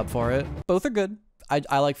of makes up for it. Both are good.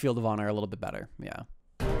 I like Field of Honor a little bit better. Yeah.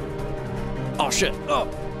 Oh, shit. Oh.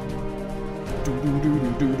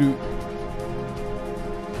 Do-do-do-do-do-do.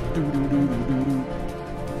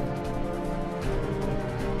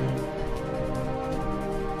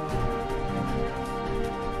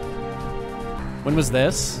 When was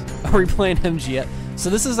this? Are we playing MGS? So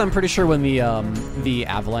this is, I'm pretty sure, when the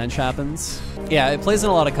avalanche happens. Yeah, it plays in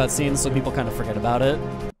a lot of cutscenes, so people kind of forget about it.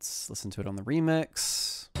 Let's listen to it on the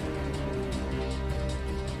remix.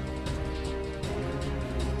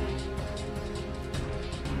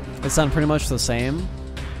 It sounds pretty much the same.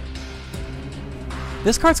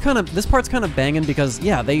 This part's kind of banging because,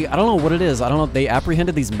 yeah, I don't know what it is. I don't know, they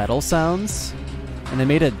apprehended these metal sounds and they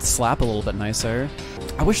made it slap a little bit nicer.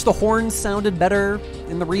 I wish the horns sounded better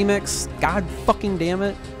in the remix. God fucking damn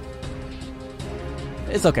it.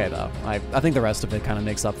 It's okay though. I think the rest of it kind of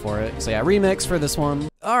makes up for it. So yeah, remix for this one.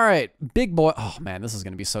 All right, big boy. Oh man, this is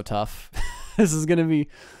gonna be so tough. This is gonna be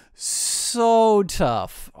so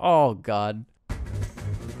tough. Oh God.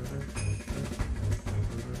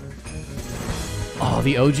 Oh,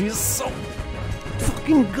 the OG is so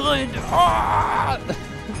fucking good. Ah!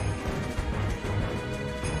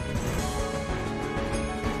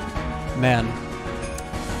 Man,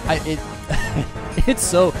 it's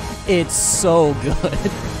so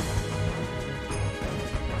good.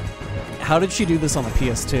 How did she do this on the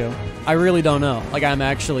PS2? I really don't know. Like, I'm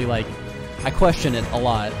actually like, I question it a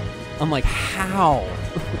lot. I'm like, how?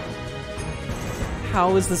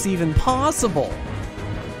 How is this even possible?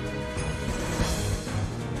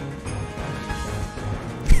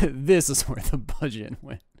 This is where the budget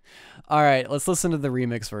went. All right, let's listen to the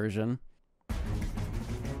remix version.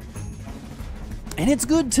 And it's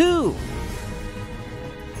good too.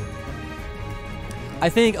 I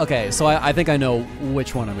think, okay, so I think I know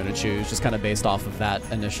which one I'm gonna choose, just kind of based off of that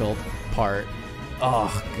initial part.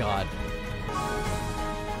 Oh God.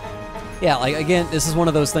 Yeah, like again, this is one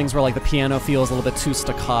of those things where like the piano feels a little bit too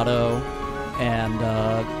staccato, and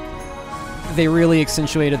they really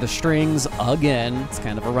accentuated the strings again. It's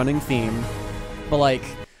kind of a running theme. But like,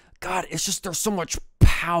 God, it's just, there's so much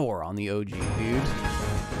power on the OG, dude.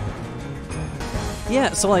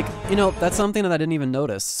 Yeah, so like, you know, that's something that I didn't even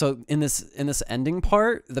notice. So in this ending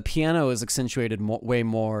part, the piano is accentuated way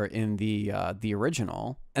more in the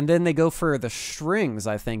original, and then they go for the strings,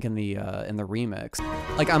 I think, in the remix.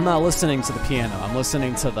 Like, I'm not listening to the piano, I'm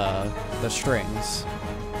listening to the strings.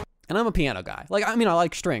 And I'm a piano guy. Like, I mean, I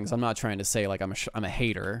like strings. I'm not trying to say like I'm a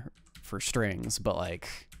hater for strings, but like,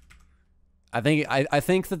 I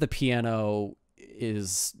think that the piano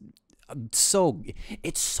is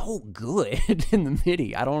it's so good in the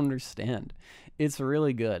MIDI. I don't understand. It's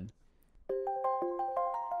really good.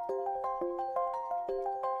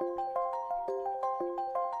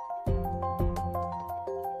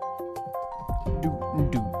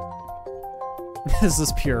 This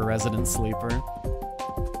is pure Resident Sleeper.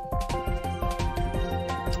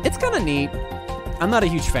 It's kind of neat. I'm not a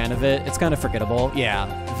huge fan of it. It's kind of forgettable.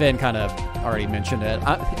 Yeah, Vin kind of already mentioned it.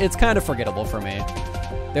 It's kind of forgettable for me.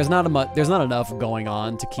 There's not enough going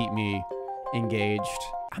on to keep me engaged.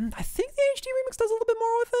 I think the HD remix does a little bit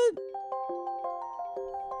more with it.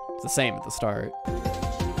 It's the same at the start.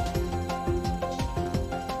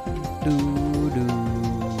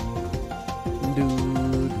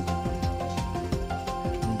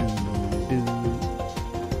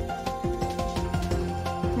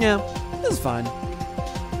 Yeah, this is fine.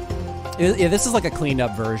 Yeah, this is like a cleaned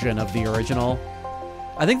up version of the original.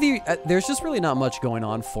 I think there's just really not much going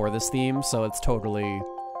on for this theme, so it's totally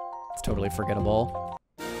forgettable.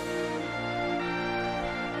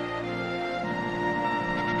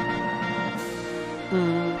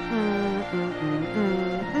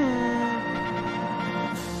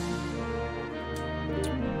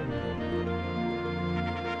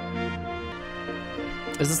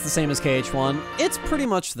 Is this the same as KH1? It's pretty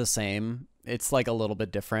much the same. It's like a little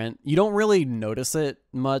bit different. You don't really notice it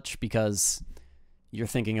much because you're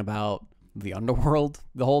thinking about the underworld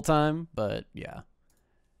the whole time, but yeah.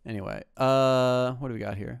 Anyway, what do we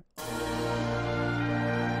got here?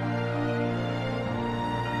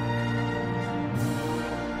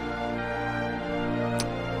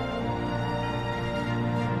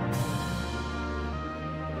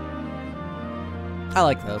 I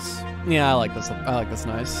like this. Yeah, I like this. I like this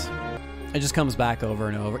nice. It just comes back over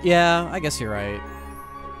and over. Yeah, I guess you're right.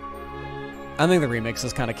 I think the remix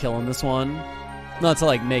is kind of killing this one. Not to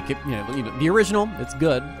like make it, you know, the original, it's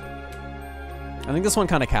good. I think this one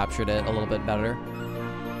kind of captured it a little bit better.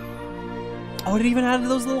 Oh, it even added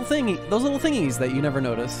those little thingies that you never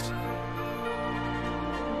noticed.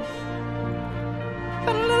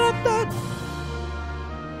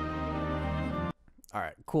 All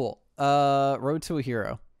right, cool. Road to a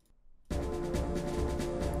Hero.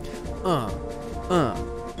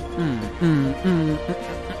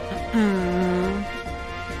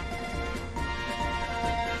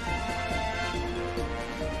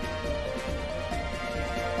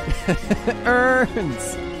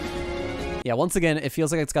 Earns. Yeah, once again, it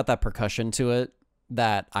feels like it's got that percussion to it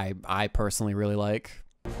that I personally really like.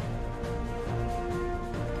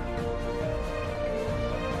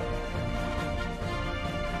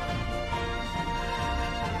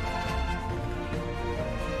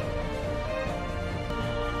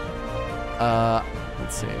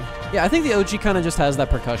 Let's see. Yeah, I think the OG kind of just has that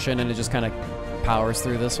percussion and it just kind of powers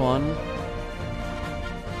through this one.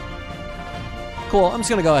 Cool, I'm just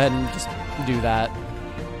gonna go ahead and just do that.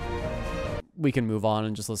 We can move on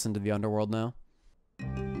and just listen to the Underworld now.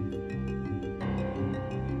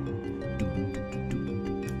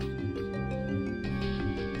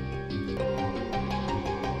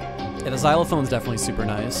 Yeah, the xylophone's definitely super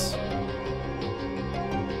nice.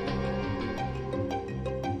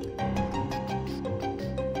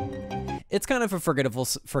 It's kind of a forgettable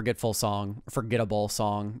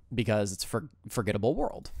song because it's forgettable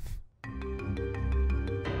world.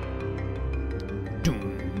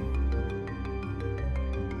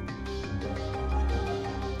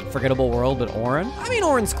 Forgettable world, but Orin? I mean,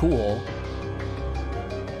 Orin's cool.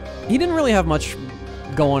 He didn't really have much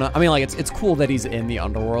going on. I mean, like, it's cool that he's in the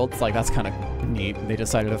underworld. It's like, that's kind of neat. They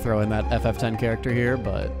decided to throw in that FF10 character here,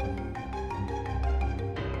 but...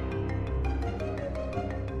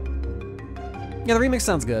 yeah, the remix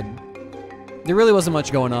sounds good. There really wasn't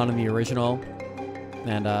much going on in the original,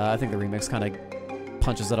 and I think the remix kind of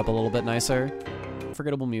punches it up a little bit nicer.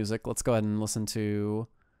 Forgettable music. Let's go ahead and listen to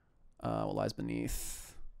What Lies Beneath.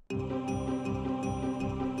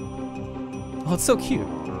 Oh, it's so cute.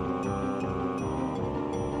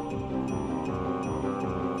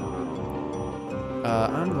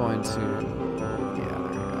 I'm going to... yeah, there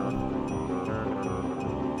we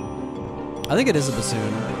go. I think it is a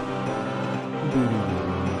bassoon.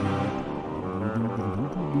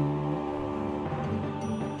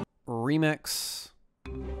 ReMIX.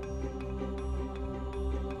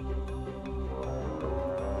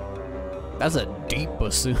 That's a deep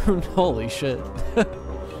bassoon. Holy shit.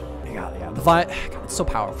 Yeah, the vibe, God, it's so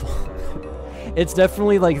powerful. It's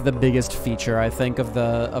definitely like the biggest feature, I think, of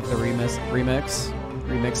the remixes.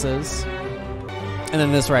 And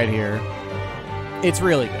then this right here, it's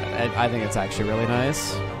really good. I think it's actually really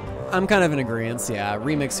nice. I'm kind of in agreement. Yeah,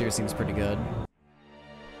 remix here seems pretty good.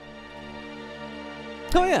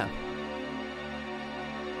 Oh yeah.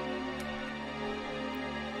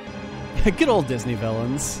 Good old Disney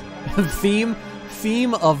villains. Theme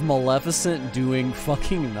of Maleficent doing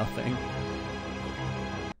fucking nothing.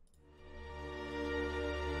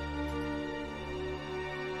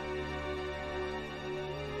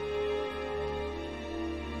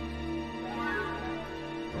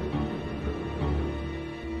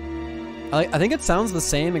 I think it sounds the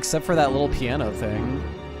same except for that little piano thing.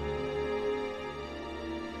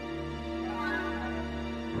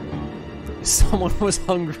 Someone was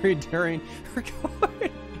hungry during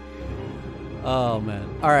recording. Oh man.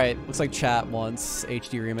 Alright, looks like chat wants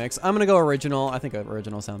HD remix. I'm gonna go original. I think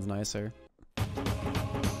original sounds nicer.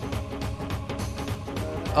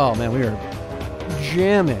 Oh man, we are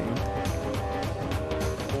jamming.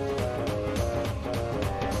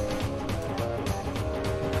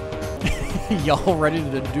 Y'all ready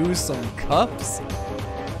to do some cups?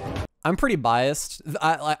 I'm pretty biased.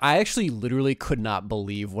 I actually literally could not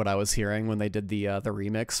believe what I was hearing when they did the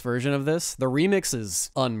remix version of this. The remix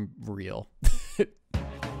is unreal.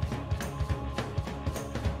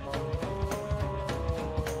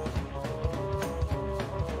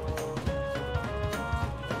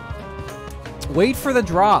 Wait for the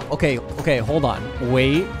drop. Okay, hold on.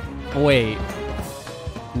 Wait.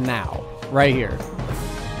 Now. Right here.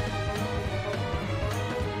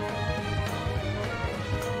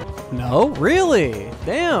 No? Really?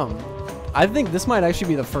 Damn. I think this might actually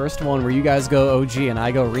be the first one where you guys go OG and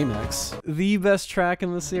I go remix. The best track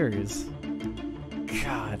in the series.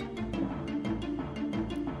 God.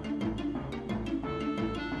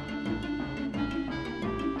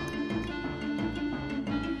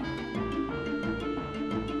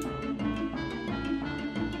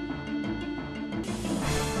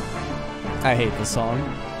 I hate this song.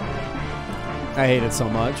 I hate it so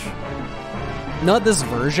much. Not this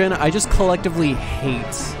version, I just collectively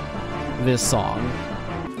hate this song.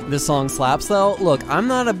 This song slaps though. Look, I'm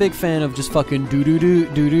not a big fan of just fucking do-do-do,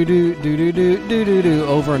 do-do-do, do-do-do, do-do-do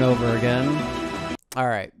over and over again.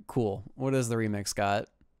 Alright, cool. What does the remix got?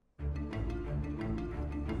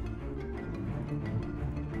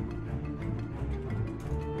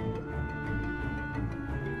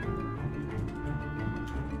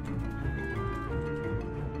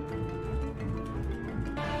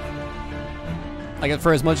 Like,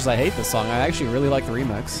 for as much as I hate this song, I actually really like the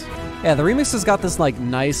remix. Yeah, the remix has got this, like,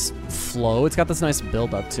 nice flow. It's got this nice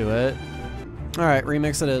build-up to it. Alright,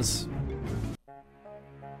 remix it is.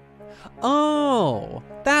 Oh!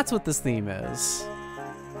 That's what this theme is.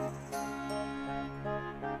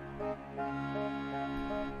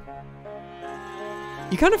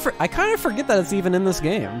 I kind of forget that it's even in this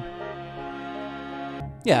game.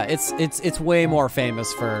 Yeah, it's way more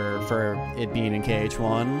famous for it being in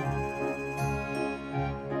KH1.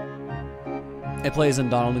 It plays in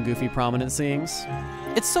Donald and Goofy prominent scenes.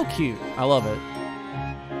 It's so cute. I love it.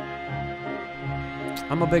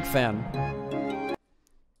 I'm a big fan.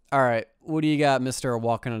 All right, what do you got, Mr.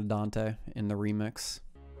 Walking to Dante, in the remix?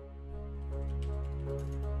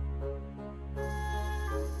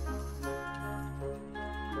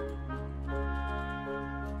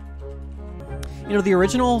 You know, the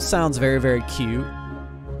original sounds very, very cute,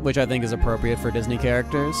 which I think is appropriate for Disney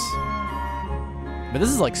characters. But this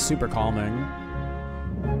is like super calming.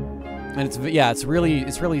 And it's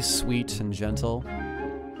really sweet and gentle.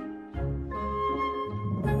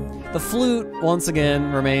 The flute, once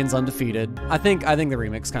again, remains undefeated. I think the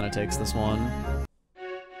remix kind of takes this one.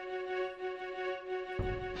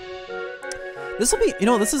 This will be, you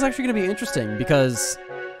know, this is actually going to be interesting because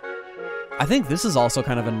I think this is also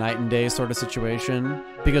kind of a night and day sort of situation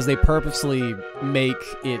because they purposely make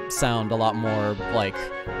it sound a lot more like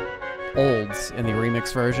old in the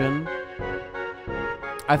remix version.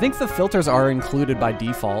 I think the filters are included by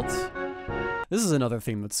default. This is another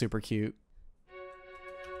theme that's super cute.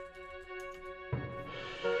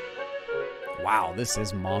 Wow, this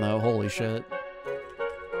is mono. Holy shit.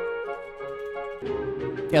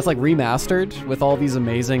 Yeah, it's like remastered with all these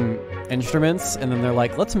amazing instruments, and then they're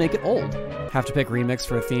like, let's make it old. Have to pick remix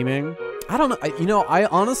for theming. I don't know. You know, I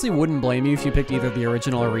honestly wouldn't blame you if you picked either the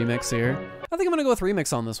original or remix here. I think I'm gonna go with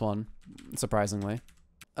remix on this one, surprisingly.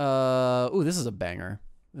 Ooh, this is a banger.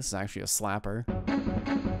 This is actually a slapper.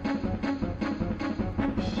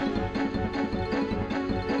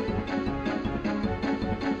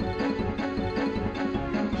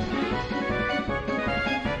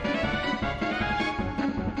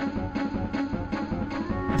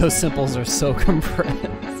 those samples are so compressed.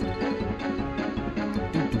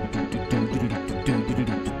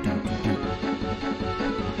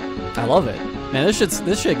 I love it. Man, this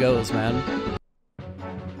shit goes, man.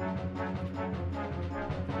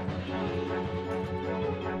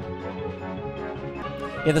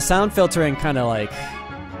 Yeah, the sound filtering kind of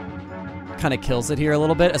kills it here a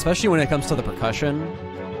little bit, especially when it comes to the percussion,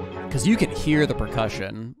 because you can hear the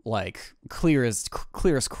percussion like clear as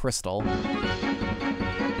crystal,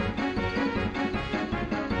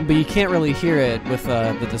 but you can't really hear it with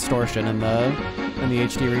the distortion in the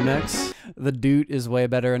HD remix. The Doot is way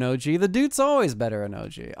better in OG. The Doot's always better in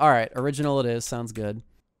OG. All right, original it is. Sounds good.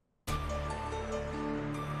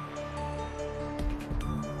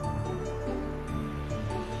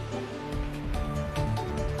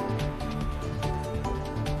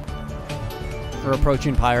 We're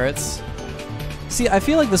approaching pirates. See, I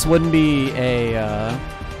feel like this wouldn't be a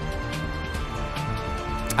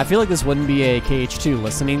KH2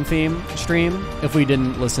 listening theme stream if we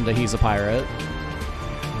didn't listen to He's a Pirate.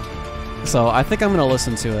 So I think I'm gonna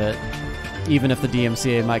listen to it, even if the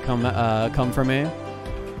DMCA might come for me.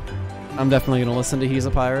 I'm definitely gonna listen to He's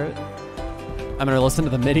a Pirate. I'm gonna listen to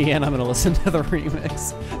the MIDI and I'm gonna listen to the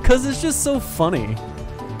remix, cause it's just so funny.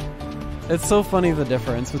 It's so funny the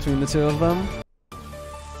difference between the two of them.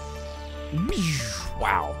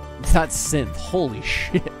 Wow, that synth, holy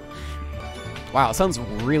shit. Wow, it sounds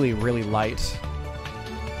really, really light.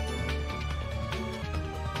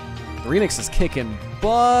 The remix is kicking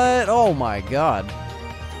butt, oh my god.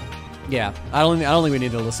 Yeah, I don't think we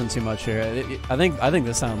need to listen too much here. I think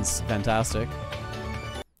this sounds fantastic.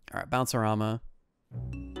 All right, Bounce-A-Rama.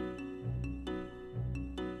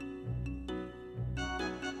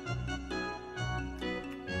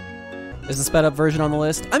 Is the sped up version on the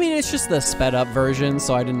list? I mean, it's just the sped up version,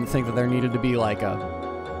 so I didn't think that there needed to be like a...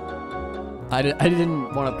 I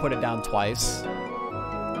didn't want to put it down twice.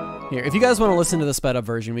 Here, if you guys want to listen to the sped up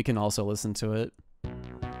version, we can also listen to it.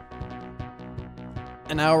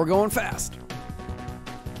 And now we're going fast.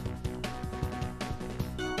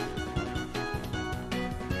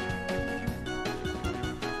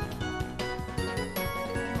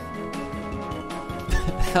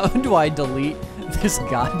 How do I delete this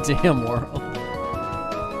goddamn world?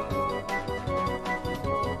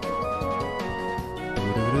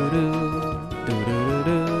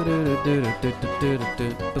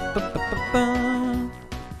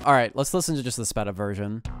 All right, let's listen to just the sped up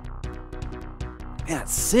version. Man, that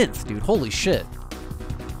synth, dude, holy shit.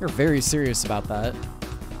 You're very serious about that.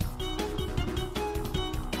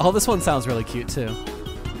 Oh, this one sounds really cute too.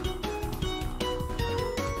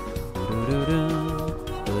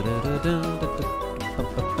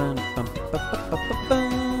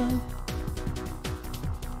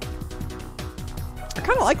 I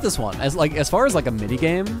kind of like this one as far as like a MIDI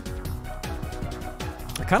game.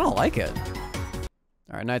 I kind of like it.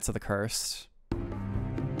 All right, Knights of the Cursed.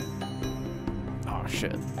 Oh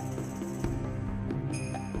shit,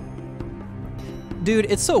 dude,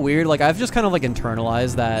 it's so weird. Like I've just kind of like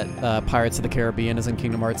internalized that Pirates of the Caribbean is in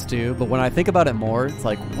Kingdom Hearts 2, but when I think about it more, it's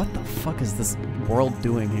like, what the fuck is this world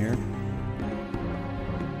doing here?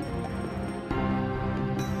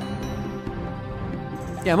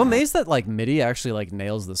 Yeah, I'm amazed that like MIDI actually like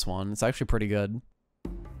nails this one. It's actually pretty good.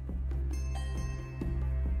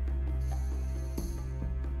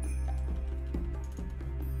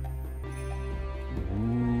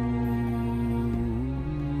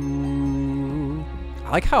 Ooh.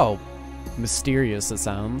 I like how mysterious it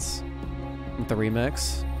sounds with the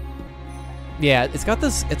remix. Yeah, it's got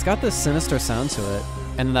this sinister sound to it,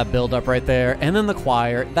 and then that build up right there, and then the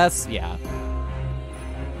choir. That's yeah.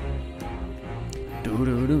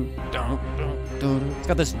 It's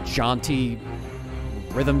got this jaunty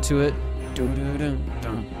rhythm to it.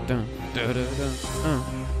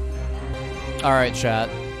 All right, chat.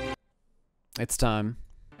 It's time.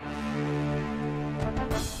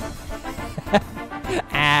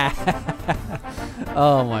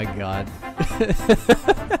 Oh my god.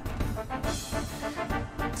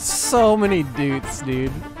 So many dudes,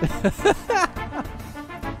 dude.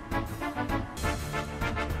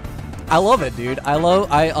 I love it, dude. I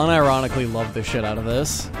unironically love the shit out of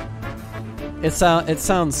this. It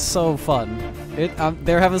sounds so fun.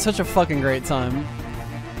 They're having such a fucking great time.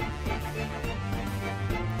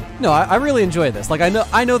 No, I really enjoy this. Like I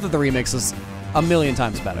know that the remix is a million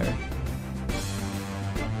times better.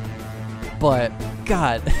 But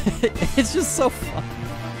God, it's just so fun.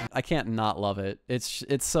 I can't not love it. It's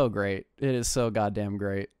so great. It is so goddamn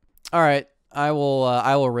great. All right, I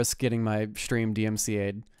will risk getting my stream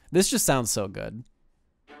DMCA'd. This just sounds so good.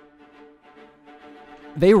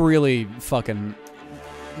 They really fucking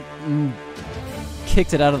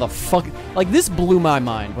kicked it out of the fuck. Like, this blew my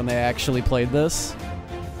mind when they actually played this.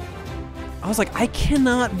 I was like, I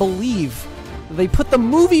cannot believe they put the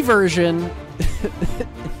movie version.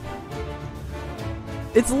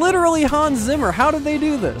 It's literally Hans Zimmer. How did they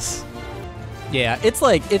do this? Yeah, it's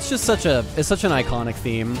like, it's just such an iconic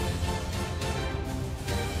theme.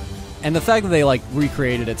 And the fact that they like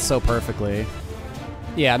recreated it so perfectly.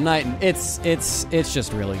 Yeah, it's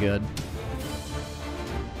just really good.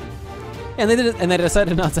 And they did it, and they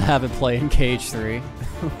decided not to have it play in KH3,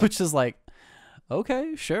 which is like,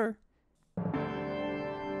 okay, sure.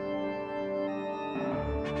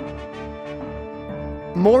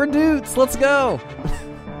 More dudes, let's go.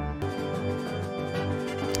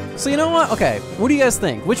 So you know what? Okay, what do you guys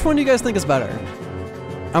think? Which one do you guys think is better?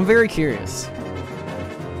 I'm very curious.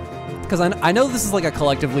 Because I know this is like a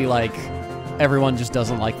collectively like, everyone just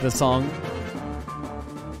doesn't like this song.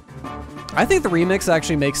 I think the remix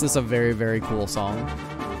actually makes this a very, very cool song.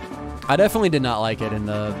 I definitely did not like it in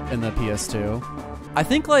the PS2. I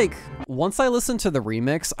think like once I listened to the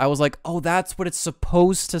remix, I was like, oh, that's what it's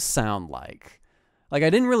supposed to sound like. Like I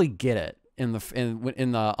didn't really get it on the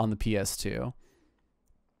PS2.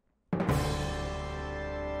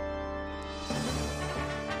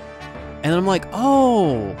 And I'm like,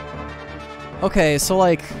 oh, okay, so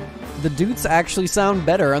like the dudes actually sound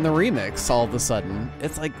better on the remix all of a sudden.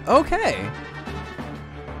 It's like, okay.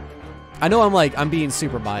 I know I'm being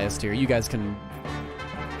super biased here. You guys can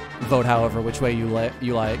vote however which way you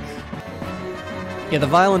like. Yeah, the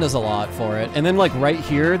violin does a lot for it. And then like right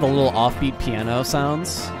here, the little offbeat piano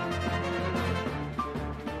sounds.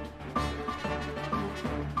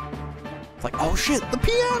 It's like, oh shit, the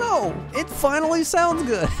piano! It finally sounds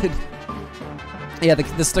good. Yeah,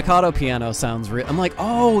 the staccato piano sounds real. I'm like,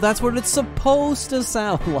 oh, that's what it's supposed to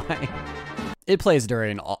sound like. It plays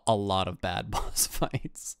during a lot of bad boss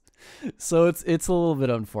fights. So it's a little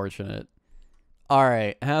bit unfortunate. All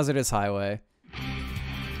right, Hazardous Highway.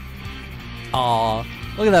 Aw,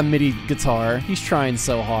 look at that MIDI guitar. He's trying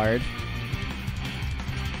so hard.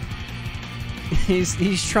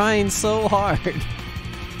 He's trying so hard.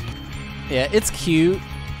 Yeah, it's cute,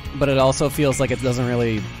 but it also feels like it's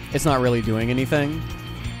not really doing anything.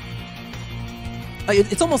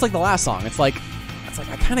 It's almost like the last song. It's like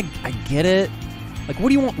I get it. Like, what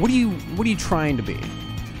do you want? What are you trying to be?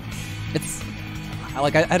 It's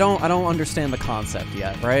like I don't understand the concept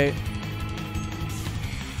yet, right?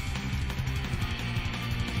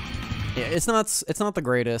 Yeah, it's not the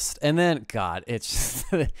greatest. And then God, it's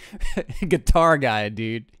just guitar guy,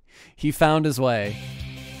 dude. He found his way.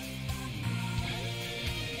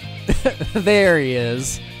 There he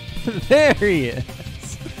is. There he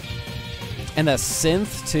is. And the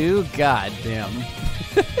synth too? God damn.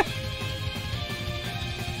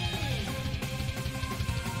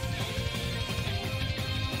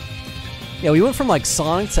 Yeah, we went from like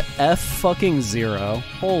Sonic to F-fucking-0.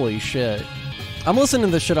 Holy shit. I'm listening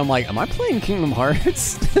to this shit, I'm like, am I playing Kingdom Hearts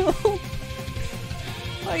still?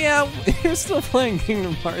 Oh yeah, you're still playing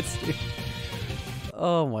Kingdom Hearts, dude.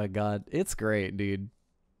 Oh my god, it's great, dude.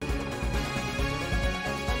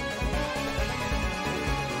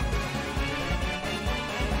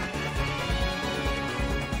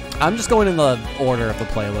 I'm just going in the order of the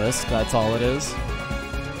playlist, that's all it is.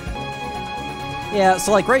 Yeah,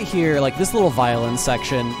 so like right here, like this little violin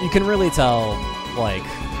section, you can really tell, like,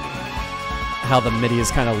 how the MIDI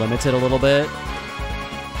is kind of limited a little bit.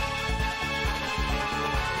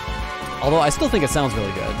 Although I still think it sounds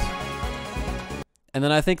really good. And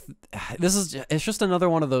then I think it's just another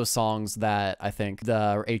one of those songs that I think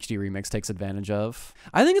the HD remix takes advantage of.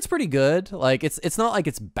 I think it's pretty good. Like it's not like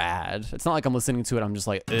it's bad. It's not like I'm listening to it, I'm just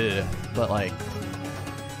like, ugh. But like,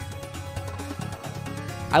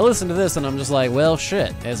 I listen to this and I'm just like, well,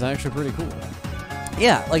 shit, it's actually pretty cool.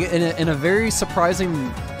 Yeah, like in a very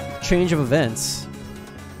surprising change of events.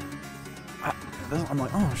 I'm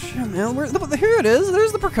like, oh shit, man, here it is.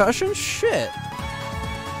 There's the percussion. Shit.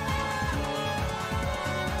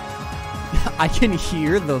 I can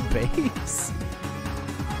hear the bass.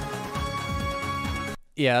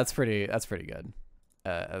 Yeah, that's pretty good.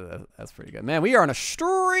 That's pretty good. Man, we are on a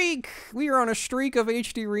streak. We are on a streak of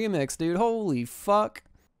HD remix, dude. Holy fuck.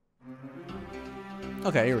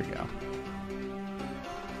 Okay, here we go.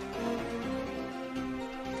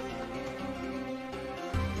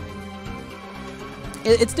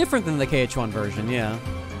 It's different than the KH1 version, yeah.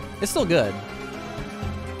 It's still good.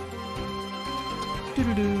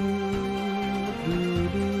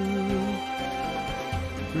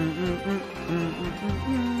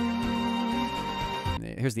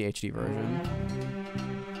 Here's the HD version.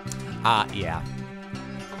 Yeah.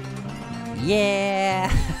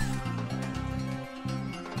 Yeah!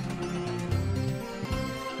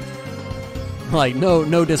 Like,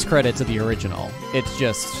 no discredit to the original. It's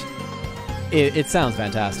just, it sounds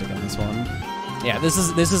fantastic on this one. Yeah, this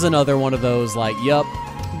is another one of those, like, yup,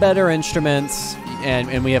 better instruments,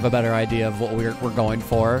 and we have a better idea of what we're going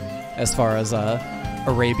for as far as a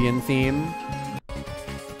Arabian theme.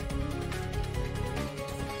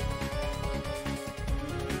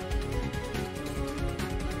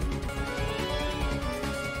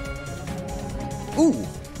 Ooh!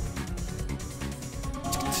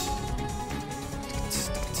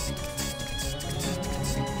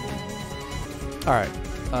 All right,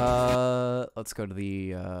 let's go to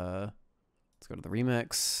the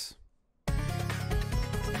ReMIX.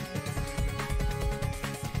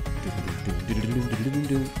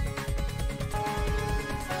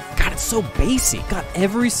 God, it's so bassy. God,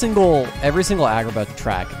 every single Agrabah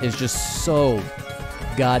track is just so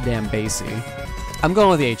goddamn bassy. I'm going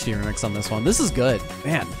with the HD remix on this one. This is good,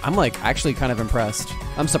 man. I'm like actually kind of impressed.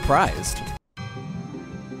 I'm surprised.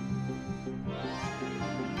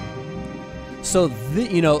 So,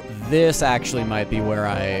 you know, this actually might be where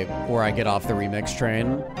I get off the ReMIX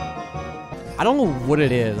train. I don't know what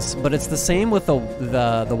it is, but it's the same with the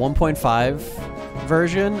 1.5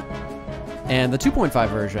 version and the 2.5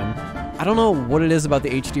 version. I don't know what it is about the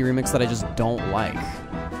HD remix that I just don't like,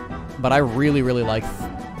 but I really like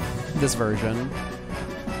this version.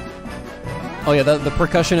 Oh yeah, the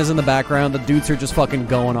percussion is in the background. The dudes are just fucking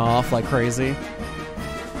going off like crazy.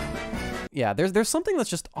 Yeah, there's something that's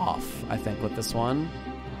just off, I think, with this one.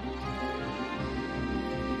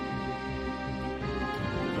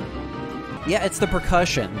 Yeah, it's the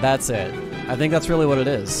percussion. That's it. I think that's really what it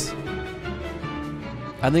is.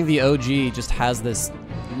 I think the OG just has this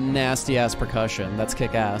nasty-ass percussion that's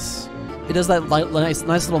kick-ass. It does that nice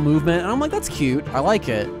little movement, and I'm like, that's cute. I like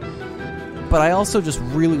it. But I also just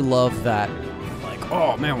really love that, like,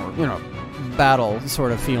 oh man, we're, you know, battle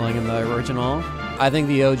sort of feeling in the original. I think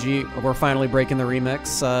the OG, we're finally breaking the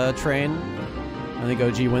ReMIX train. I think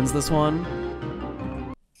OG wins this one.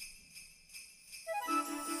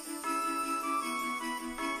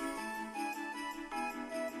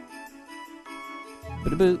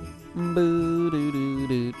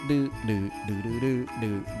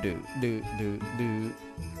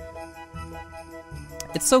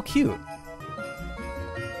 It's so cute.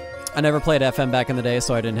 I never played FM back in the day,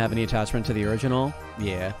 so I didn't have any attachment to the original.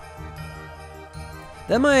 Yeah.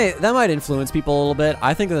 That might influence people a little bit.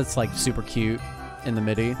 I think that's like super cute in the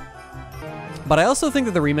MIDI. But I also think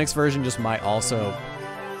that the ReMIX version just might also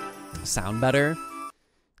sound better.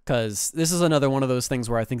 Because this is another one of those things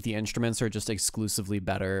where I think the instruments are just exclusively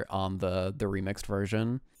better on the remixed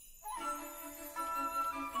version.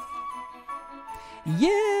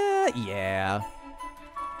 Yeah.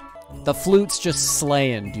 The flute's just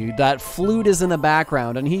slaying, dude. That flute is in the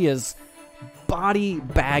background, and he is body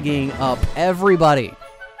bagging up everybody.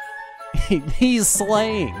 He's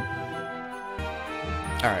slaying.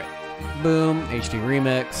 Alright. Boom. HD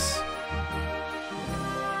remix.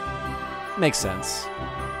 Makes sense.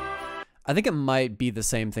 I think it might be the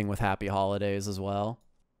same thing with Happy Holidays as well.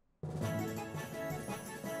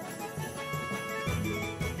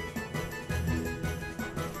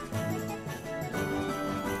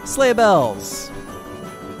 Sleigh bells!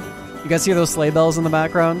 You guys hear those sleigh bells in the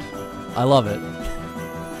background? I love it.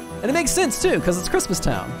 And it makes sense too, because it's Christmas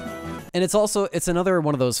Town. And it's also, it's another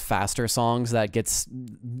one of those faster songs that gets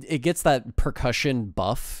that percussion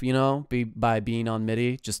buff, you know, by being on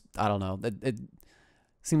MIDI. Just, I don't know. It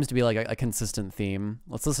seems to be like a consistent theme.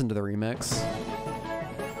 Let's listen to the remix.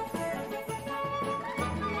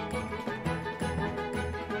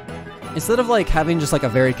 Instead of like having just like a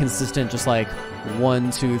very consistent, just like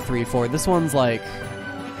 1, 2, 3, 4, this one's like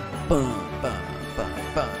boom, boom, boom,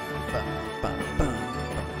 boom, boom, boom, boom.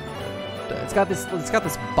 It's got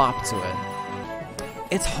this bop to it.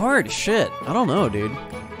 It's hard shit. I don't know, dude.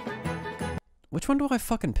 Which one do I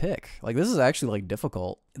fucking pick? Like, this is actually like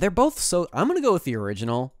difficult. They're both so, I'm gonna go with the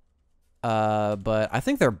original. But I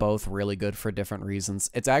think they're both really good for different reasons.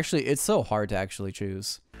 It's so hard to actually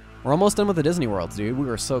choose. We're almost done with the Disney Worlds, dude. We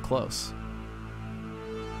were so close.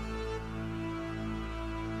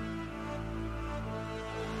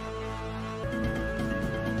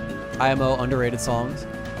 IMO underrated songs.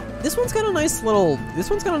 This one's got a nice little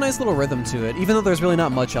rhythm to it, even though there's really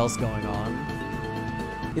not much else going on.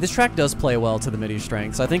 Yeah, this track does play well to the MIDI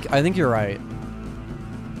strengths. I think you're right.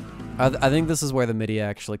 I think this is where the MIDI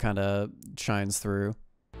actually kind of shines through.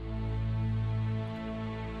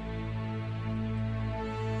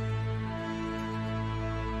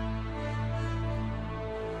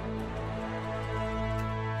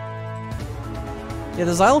 Yeah,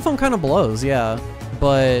 the xylophone kind of blows, yeah.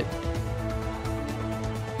 But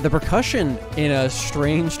the percussion, in a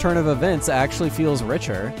strange turn of events, actually feels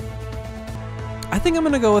richer. I think I'm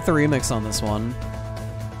gonna go with the remix on this one.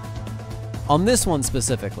 On this one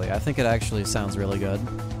specifically, I think it actually sounds really good.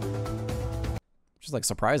 Which is like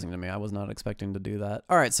surprising to me. I was not expecting to do that.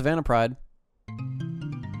 All right, Savannah Pride.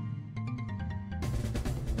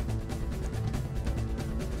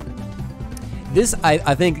 This,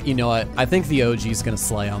 I think, you know what? I think the OG's gonna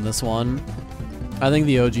slay on this one. I think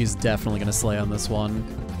the OG's definitely gonna slay on this one.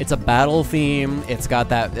 It's a battle theme. It's got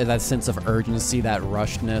that sense of urgency, that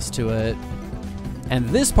rushedness to it. And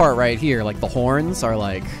this part right here, like the horns are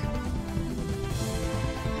like,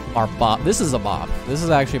 are bop. This is a bop. This is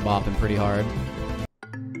actually bopping pretty hard.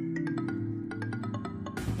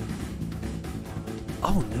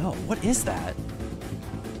 Oh no, what is that?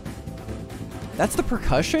 That's the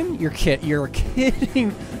percussion? You're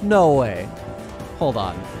kidding? No way. Hold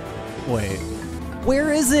on. Wait.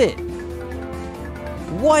 Where is it?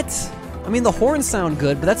 What? I mean, the horns sound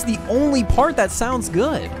good, but that's the only part that sounds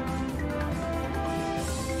good.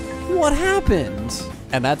 What happened?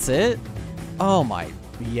 And that's it? Oh my,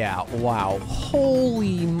 yeah, wow.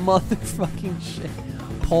 Holy motherfucking shit.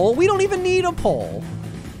 Poll? We don't even need a poll.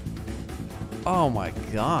 Oh my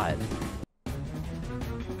god.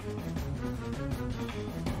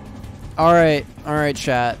 Alright,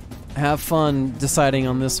 chat. Have fun deciding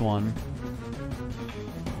on this one.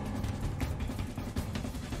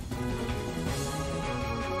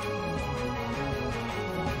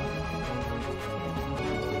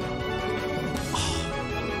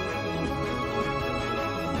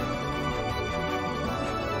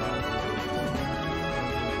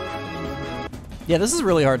 Yeah, this is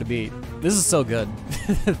really hard to beat. This is so good.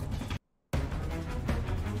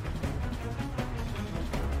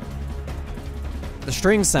 The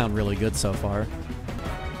strings sound really good so far.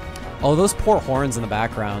 Oh, those poor horns in the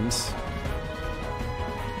background.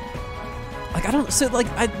 Like, I don't... So, like,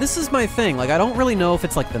 this is my thing. Like, I don't really know if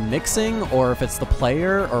it's, like, the mixing or if it's the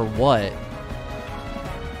player or what.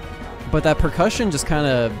 But that percussion just kind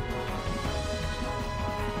of...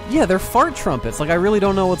 Yeah, they're fart trumpets. Like, I really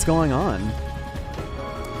don't know what's going on.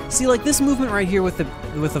 See, like, this movement right here with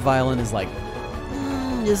the violin is like,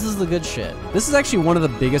 this is the good shit. This is actually one of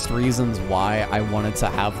the biggest reasons why I wanted to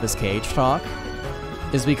have this KH talk,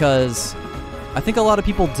 is because I think a lot of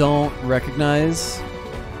people don't recognize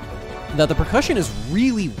that the percussion is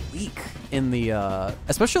really weak in the,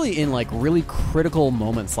 especially in like really critical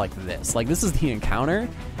moments like this. Like, this is the encounter,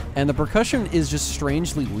 and the percussion is just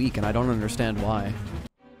strangely weak, and I don't understand why.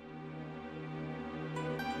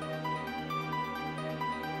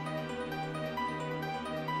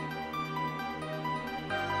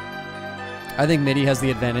 I think MIDI has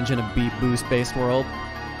the advantage in a beat boost based world.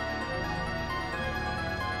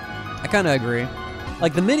 I kind of agree.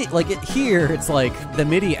 Like the MIDI, like here, it's like the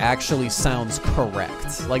MIDI actually sounds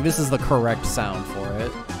correct. Like this is the correct sound for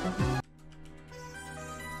it.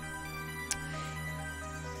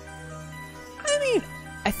 I mean,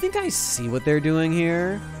 I think I see what they're doing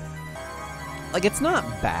here. Like it's not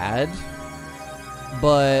bad,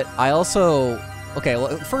 but I also, okay,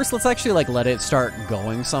 well, first let's actually like let it start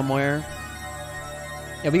going somewhere.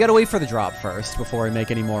 Yeah, we gotta wait for the drop first before we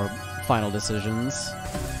make any more final decisions.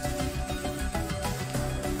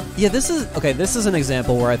 Yeah, this is an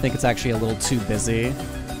example where I think it's actually a little too busy.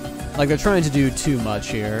 Like, they're trying to do too much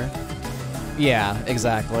here. Yeah,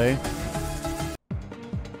 exactly.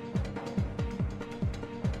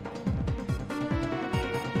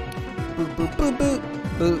 Boop, boop, boop, boop.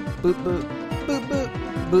 Boop, boop, boop. Boop, boop.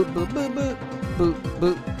 Boop, boop, boop, boop. Boop,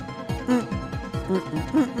 boop.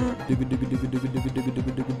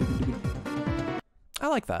 I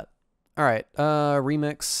like that. All right,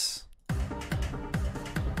 remix.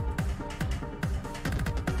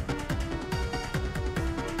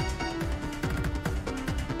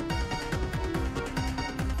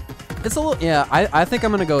 It's a little, yeah, I think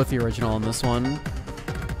I'm gonna go with the original on this one.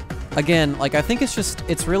 Again, like, I think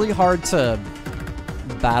it's really hard to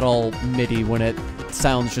battle MIDI when it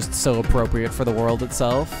sounds just so appropriate for the world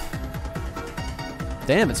itself.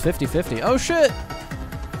 Damn, it's 50-50. Oh, shit!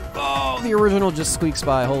 Oh, the original just squeaks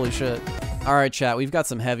by. Holy shit. All right, chat, we've got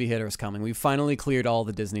some heavy hitters coming. We've finally cleared all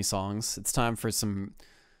the Disney songs. It's time for some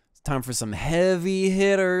heavy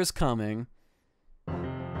hitters coming.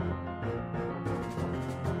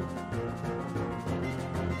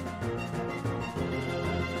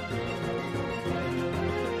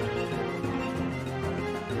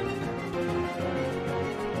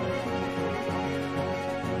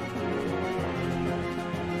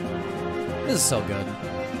 This is so good.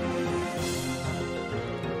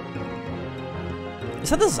 Is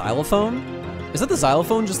that the xylophone? Is that the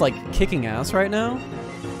xylophone just like kicking ass right now?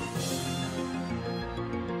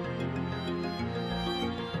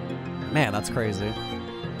 Man, that's crazy.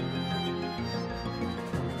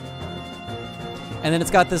 And then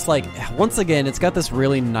it's got this like, once again, it's got this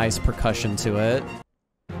really nice percussion to it.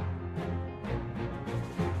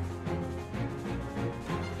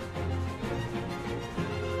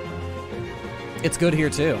 It's good here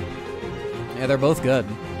too. Yeah, they're both good.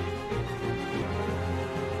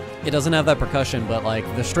 It doesn't have that percussion, but like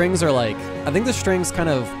the strings are like, I think the strings kind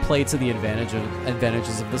of play to the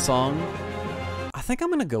advantages of the song. I think I'm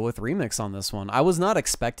gonna go with ReMIX on this one. I was not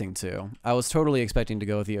expecting to. I was totally expecting to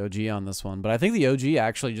go with the OG on this one, but I think the OG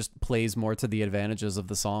actually just plays more to the advantages of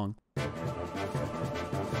the song.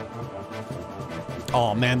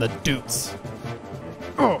 Oh man, the doots.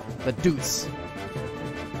 Oh, the doots.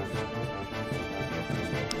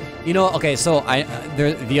 You know, okay, so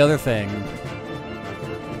the other thing.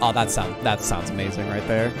 Oh, that sounds amazing right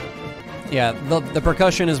there. Yeah, the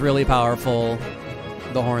percussion is really powerful.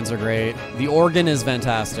 The horns are great. The organ is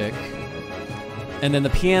fantastic. And then the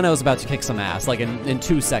piano is about to kick some ass, like in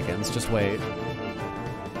 2 seconds. Just wait.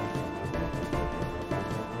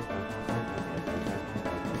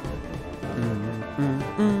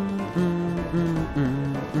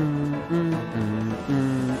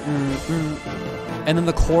 And then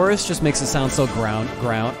the chorus just makes it sound so grand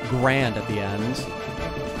at the end.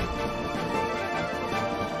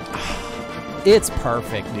 It's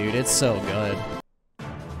perfect, dude. It's so good.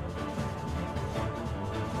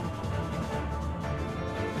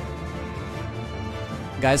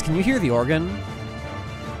 Guys, can you hear the organ?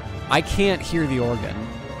 I can't hear the organ.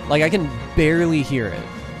 Like, I can barely hear it.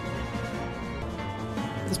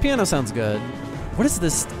 This piano sounds good. What is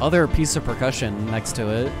this other piece of percussion next to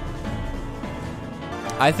it?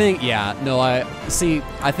 I think, yeah, no, I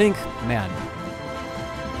think, man,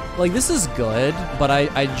 like, this is good, but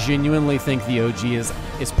I genuinely think the OG is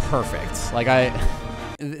perfect. Like,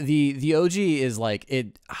 the OG is like,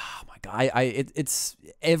 oh my God, it's,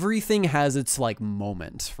 everything has its, like,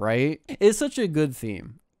 moment, right? It's such a good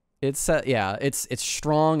theme. It's, yeah, it's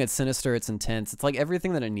strong, it's sinister, it's intense, it's like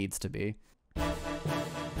everything that it needs to be.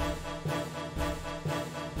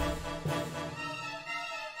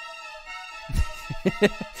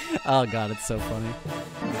 Oh God, it's so funny.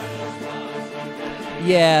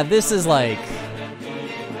 Yeah, this is like,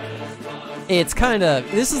 it's kind of,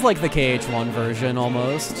 this is like the KH1 version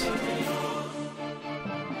almost.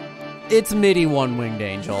 It's MIDI one-winged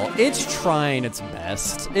angel. It's trying its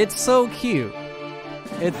best. It's so cute.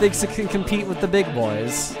 It thinks it can compete with the big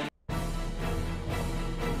boys.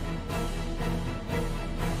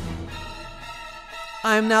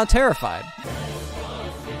 I'm now terrified.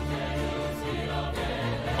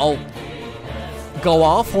 Oh. Go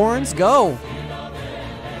off, horns, go.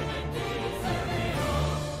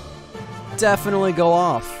 Definitely go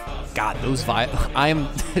off. God, those I'm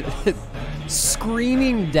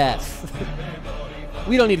screaming death.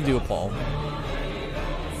 We don't need to do a poll.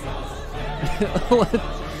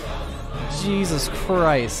 Jesus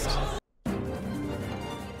Christ.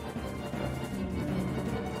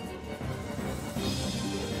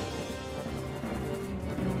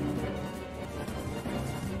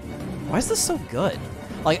 Why is this so good?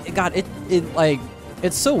 Like, God,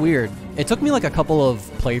 it's so weird. It took me like a couple of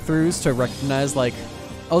playthroughs to recognize, like,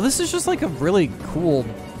 oh, this is just like a really cool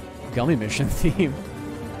Gummy Mission theme.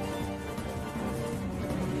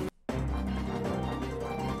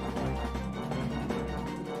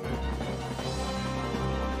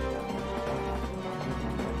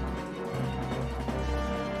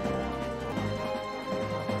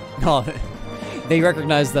 Oh, they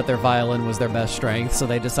recognized that their violin was their best strength, so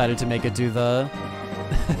they decided to make it do the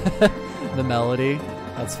the melody.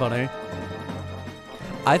 That's funny.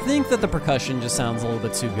 I think that the percussion just sounds a little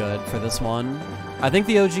bit too good for this one. I think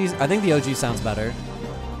the OG sounds better.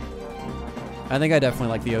 I think I definitely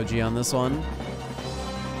like the OG on this one.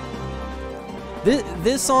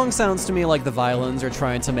 This song sounds to me like the violins are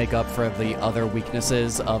trying to make up for the other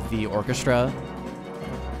weaknesses of the orchestra.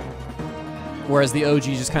 Whereas the OG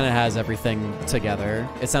just kind of has everything together.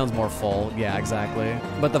 It sounds more full. Yeah, exactly.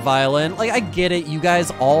 But the violin, like, I get it. You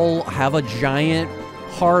guys all have a giant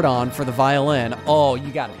hard-on for the violin. Oh,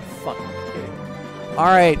 you gotta be fucking kidding. All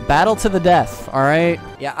right, battle to the death, all right?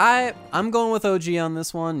 Yeah, I'm going with OG on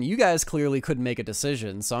this one. You guys clearly couldn't make a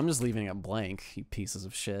decision, so I'm just leaving it blank, you pieces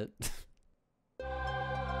of shit.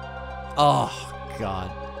 Oh,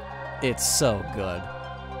 God. It's so good.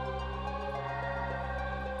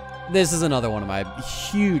 This is another one of my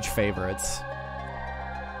huge favorites.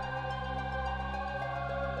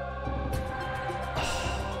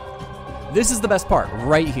 This is the best part,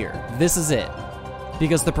 right here. This is it.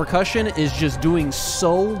 Because the percussion is just doing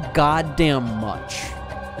so goddamn much.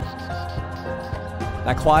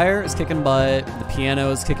 That choir is kicking butt, the piano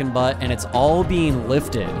is kicking butt, and it's all being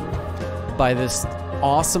lifted by this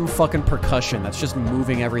awesome fucking percussion that's just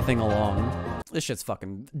moving everything along. This shit's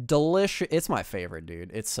fucking delicious. It's my favorite, dude.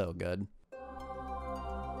 It's so good.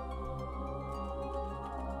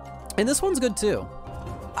 And this one's good too.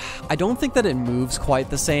 I don't think that it moves quite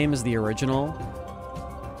the same as the original,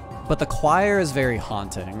 but the choir is very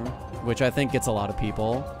haunting, which I think gets a lot of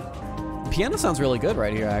people. The piano sounds really good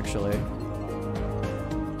right here, actually.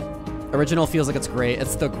 Original feels like it's great.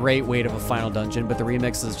 It's the great weight of a final dungeon, but the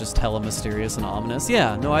remix is just hella mysterious and ominous.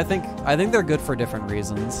 Yeah, no, I think they're good for different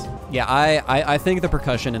reasons. Yeah, I think the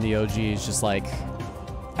percussion in the OG is just like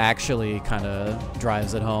actually kind of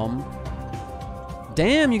drives it home.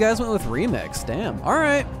 Damn, you guys went with remix. Damn. All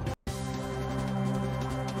right.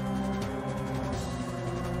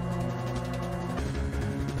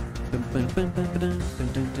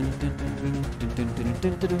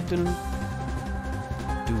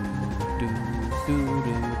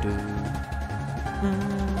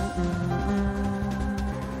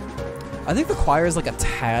 I think the choir is like a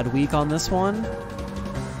tad weak on this one,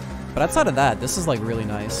 but outside of that, this is like really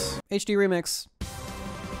nice. HD remix.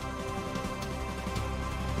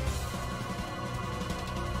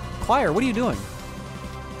 Choir, what are you doing?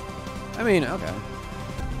 I mean, okay.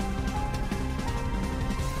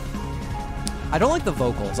 I don't like the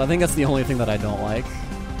vocals. I think that's the only thing that I don't like.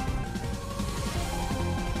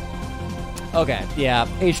 Okay, yeah,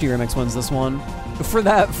 HD remix wins this one. For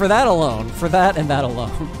that alone. For that and that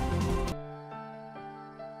alone.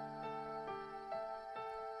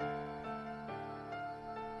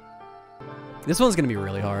 This one's gonna be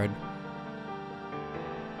really hard.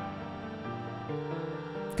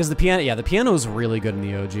 Because the piano, yeah, the piano is really good in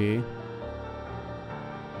the OG.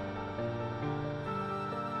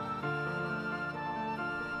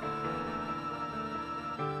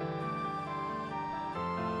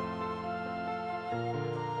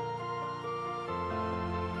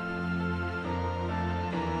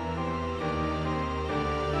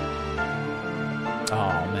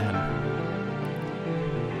 Oh, man.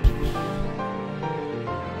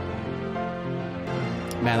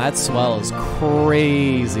 Man, that swell is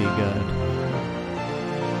crazy good.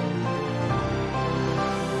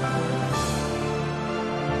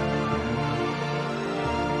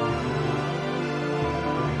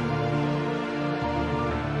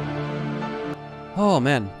 Oh,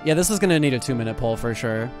 man. Yeah, this is gonna need a 2-minute poll for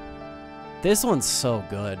sure. This one's so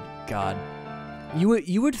good. God. You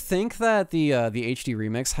would think that the HD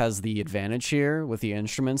remix has the advantage here with the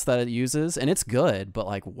instruments that it uses, and it's good, but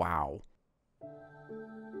like, wow.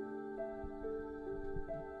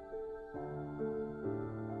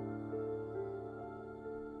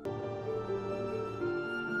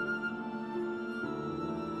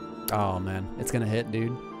 Oh man, it's gonna hit,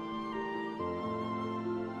 dude.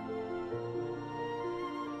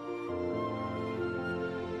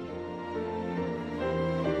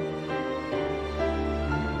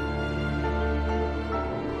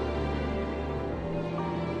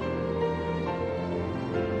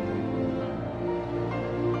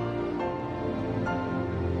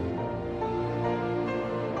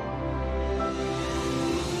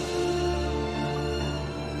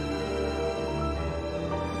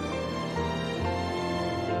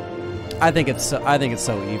 I think it's so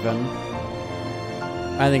even.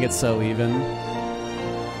 I think it's so even.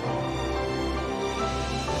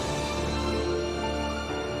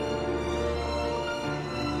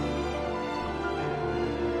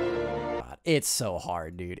 God, it's so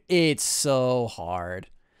hard, dude. It's so hard.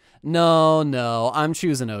 No, no, I'm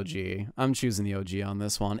choosing OG. I'm choosing the OG on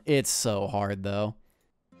this one. It's so hard though.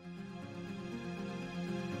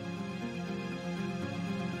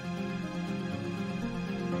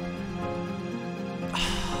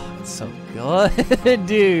 So good,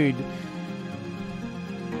 dude.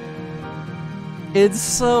 It's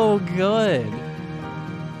so good.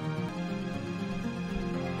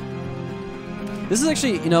 This is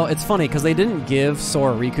actually, you know, it's funny because they didn't give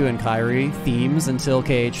Sora, Riku, and Kairi themes until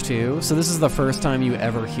KH2, so this is the first time you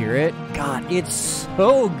ever hear it. God, it's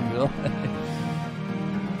so good.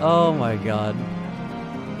 Oh my god.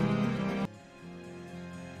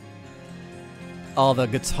 Oh, the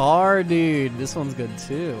guitar, dude. This one's good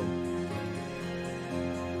too.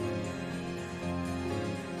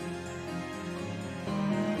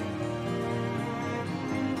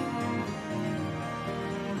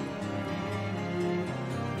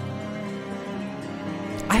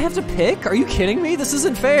 I have to pick? Are you kidding me? This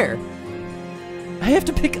isn't fair. I have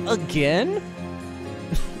to pick again?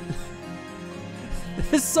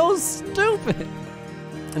 It's so stupid.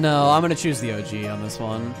 No, I'm gonna choose the OG on this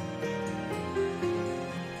one.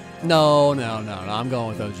 No, I'm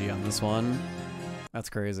going with OG on this one. That's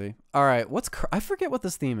crazy. All right, I forget what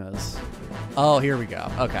this theme is. Oh, here we go.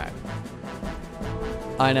 Okay.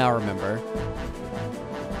 I now remember.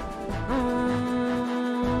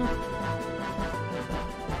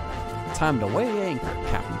 Time to weigh anchor,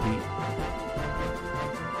 Captain Pete.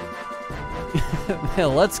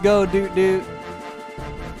 Let's go, Doot Doot.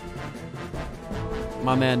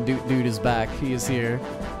 My man Doot Doot is back. He is here.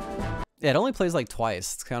 Yeah, it only plays like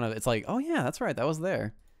twice. It's like, oh yeah, that's right, that was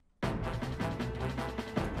there.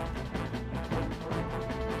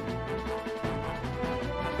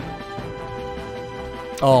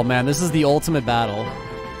 Oh man, this is the ultimate battle.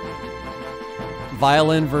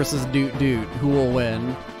 Violin versus Doot Doot. Who will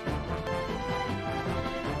win?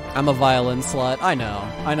 I'm a violin slut. I know.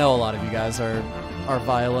 I know a lot of you guys are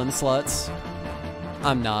violin sluts.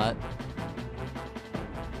 I'm not.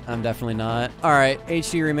 I'm definitely not. Alright,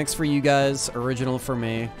 HD remix for you guys. Original for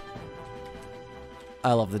me.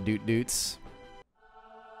 I love the Doot Doots.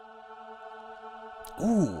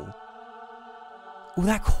 Ooh. Ooh,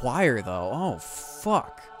 that choir though. Oh,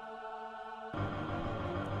 fuck.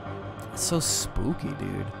 It's so spooky,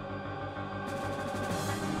 dude.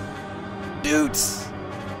 Doots!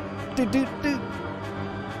 Doot doot doot.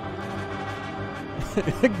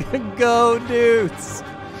 Go, Doots!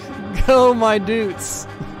 Go, my Doots!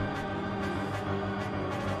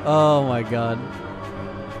 Oh my god.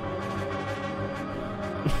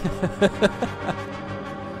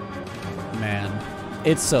 Man,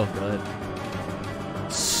 it's so good.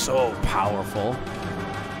 So powerful.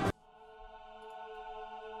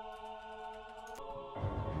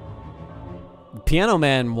 Piano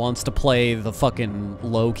Man wants to play the fucking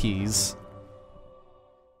low keys.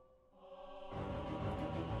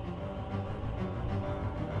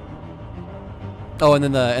 Oh, and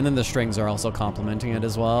then the strings are also complementing it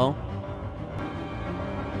as well.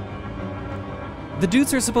 The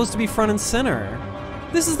Doots are supposed to be front and center.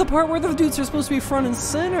 This is the part where the Doots are supposed to be front and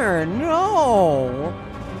center. No!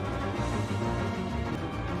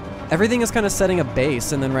 Everything is kind of setting a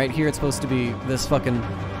base, and then right here it's supposed to be this fucking,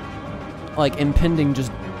 like, impending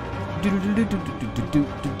just...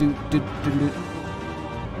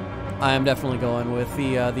 I am definitely going with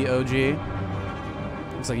the OG.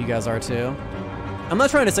 Looks like you guys are too. I'm not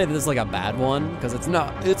trying to say that this is like a bad one, because it's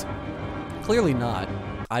not. It's clearly not.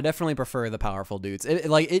 I definitely prefer the powerful Doots.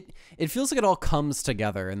 It feels like it all comes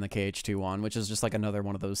together in the KH2 one, which is just like another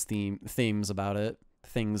one of those themes about it.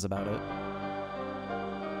 Things about it.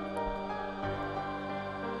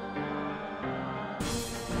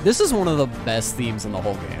 This is one of the best themes in the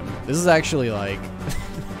whole game. This is actually like...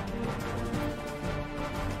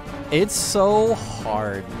 It's so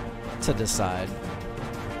hard to decide.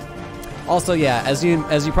 Also, yeah, as you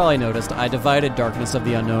probably noticed, I divided Darkness of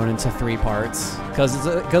the Unknown into 3 parts,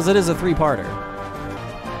 because it is a 3-parter.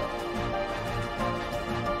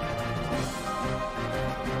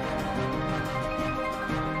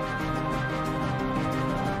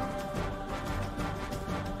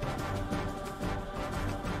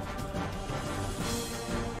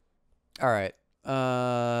 All right,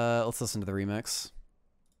 let's listen to the remix.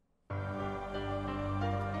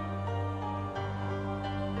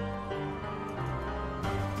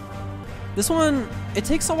 This one, it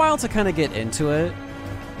takes a while to kind of get into it.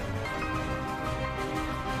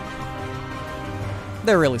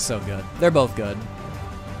 They're really so good. They're both good.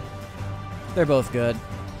 They're both good.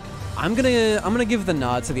 I'm gonna give the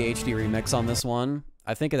nod to the HD remix on this one.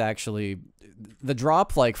 I think it actually, the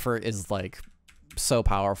drop is like so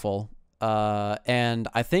powerful. And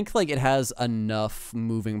I think like it has enough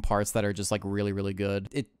moving parts that are just like really, really good.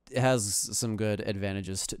 It has some good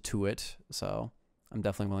advantages to it, so I'm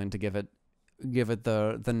definitely willing to give it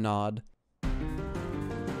the nod.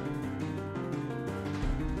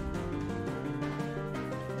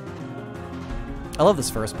 I love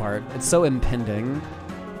this first part. It's so impending.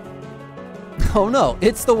 Oh no,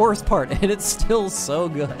 it's the worst part, and it's still so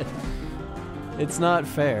good. It's not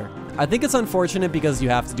fair. I think it's unfortunate because you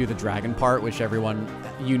have to do the dragon part, which everyone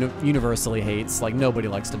universally hates. Like, nobody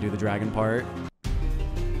likes to do the dragon part.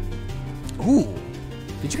 Ooh,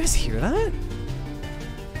 did you guys hear that?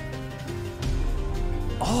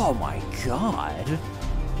 Oh my god.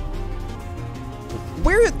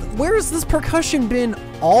 Where has this percussion been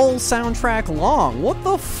all soundtrack long? What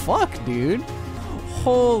the fuck, dude?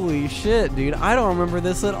 Holy shit, dude. I don't remember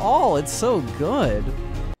this at all. It's so good.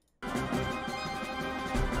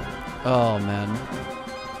 Oh, man.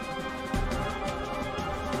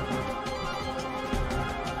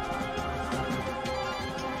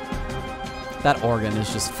 That organ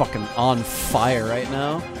is just fucking on fire right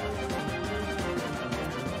now.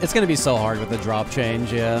 It's gonna be so hard with the drop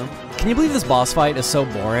change, yeah. Can you believe this boss fight is so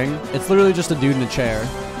boring? It's literally just a dude in a chair.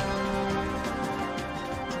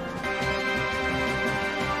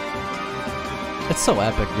 It's so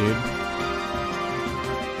epic, dude.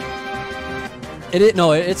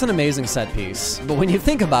 It's an amazing set piece, but when you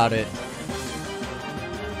think about it,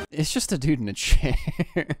 it's just a dude in a chair.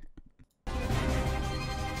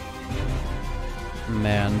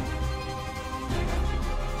 Man.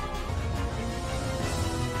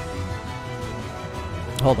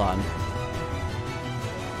 Hold on.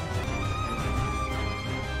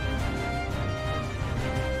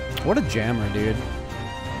 What a jammer, dude.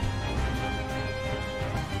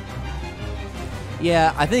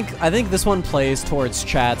 Yeah, I think this one plays towards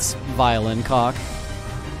chat's violin cock.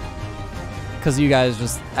 Because you guys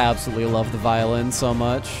just absolutely love the violin so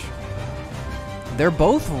much. They're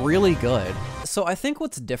both really good. So I think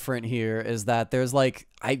what's different here is that there's like,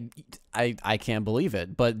 I can't believe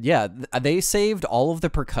it, but yeah, they saved all of the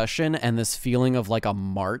percussion and this feeling of like a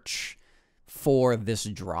march for this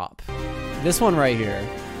drop. This one right here.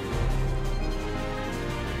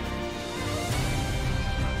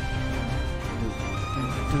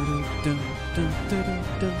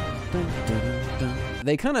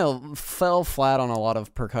 They kind of fell flat on a lot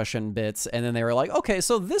of percussion bits, and then they were like, okay,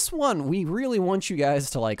 so this one, we really want you guys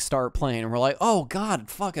to like start playing. And we're like, oh God,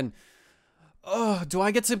 fucking, oh, do I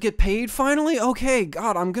get to get paid finally? Okay,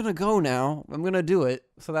 God, I'm gonna go now. I'm gonna do it.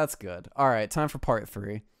 So that's good. All right, time for part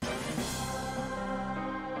 3.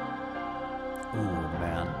 Ooh,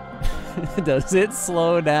 man. Does it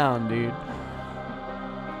slow down, dude?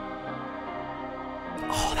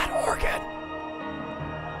 Oh, that organ.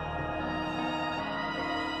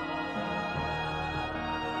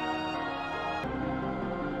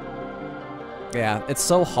 Yeah, it's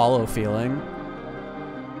so hollow feeling.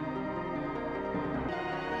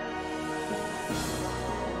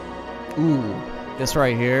 Ooh, this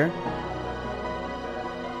right here.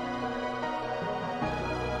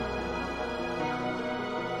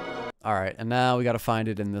 All right, and now we gotta find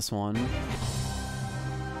it in this one.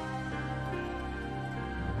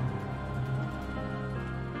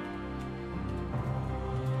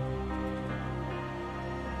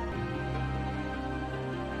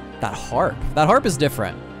 That harp is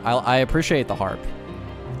different. I appreciate the harp.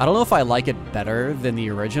 I don't know if I like it better than the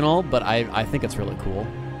original, but I think it's really cool.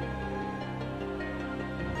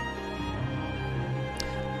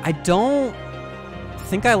 I don't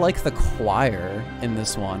think I like the choir in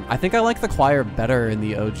this one. I think I like the choir better in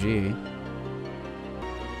the OG.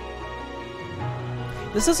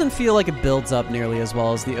 This doesn't feel like it builds up nearly as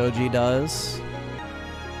well as the OG does.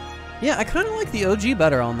 Yeah, I kind of like the OG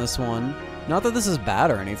better on this one. Not that this is bad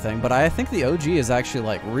or anything, but I think the OG is actually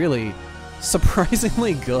like really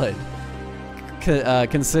surprisingly good.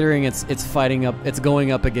 Considering it's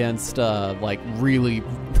going up against like really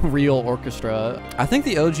real orchestra. I think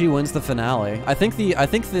the OG wins the finale. I think the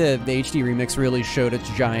HD remix really showed its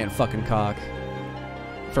giant fucking cock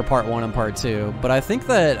for part 1 and part 2, but I think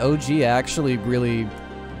that OG actually really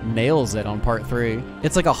nails it on part 3.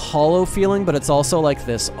 It's like a hollow feeling, but it's also like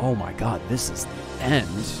this, oh my God, this is the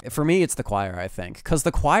end. For me, it's the choir, I think, because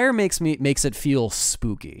the choir makes it feel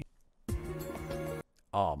spooky.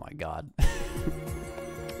 Oh my God.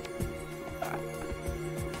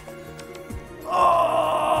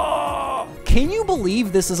 Oh, can you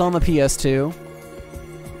believe this is on the PS2?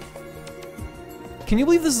 Can you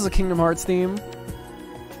believe this is a Kingdom Hearts theme?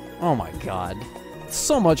 Oh my God.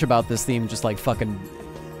 So much about this theme just like fucking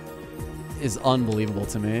is unbelievable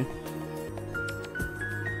to me.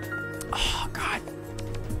 Oh God.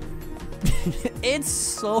 It's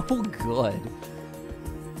so good.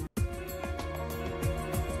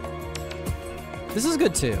 This is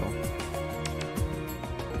good too.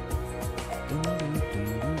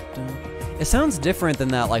 It sounds different than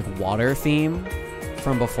that like water theme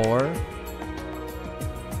from before.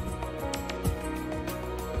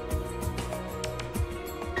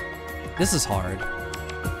 This is hard.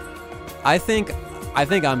 I think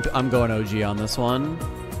I'm going OG on this one.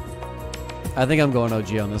 I think I'm going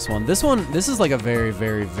OG on this one. This is like a very,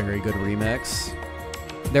 very, very good remix.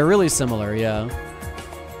 They're really similar, yeah.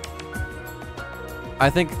 I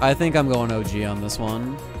think I'm going OG on this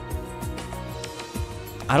one.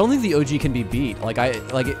 I don't think the OG can be beat. Like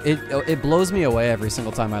it blows me away every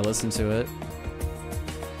single time I listen to it.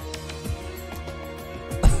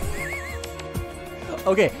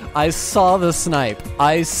 Okay, I saw the snipe.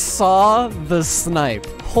 I saw the snipe.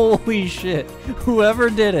 Holy shit. Whoever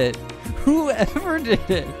did it. Whoever did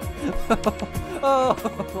it. Oh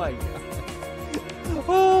my God.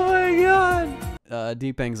 Oh my my god!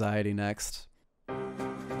 Deep Anxiety next.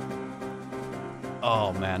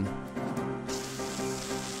 Oh, man.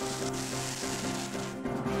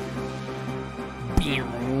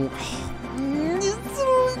 It's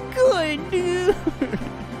so good, dude.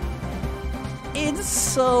 It's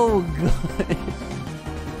so good.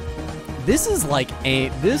 This is like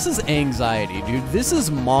this is anxiety, dude. This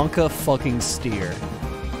is Monka fucking Steer.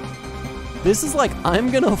 This is like,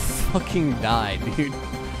 I'm gonna fucking die, dude.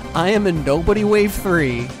 I am in Nobody Wave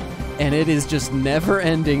 3, and it is just never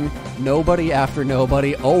ending. Nobody after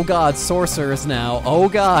nobody. Oh god, sorcerers now. Oh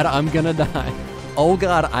god, I'm gonna die. Oh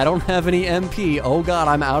god, I don't have any MP. Oh god,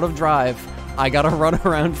 I'm out of drive. I gotta run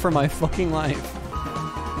around for my fucking life.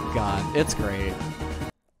 God, it's great.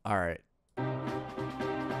 Alright.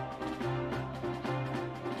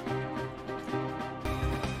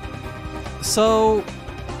 So,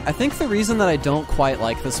 I think the reason that I don't quite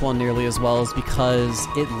like this one nearly as well is because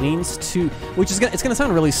it leans too, it's gonna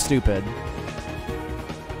sound really stupid,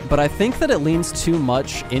 but I think that it leans too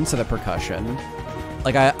much into the percussion.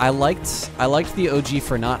 Like I liked the OG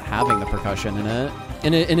for not having the percussion in it,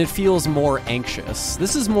 and it feels more anxious.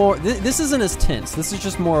 This is more, this isn't as tense. This is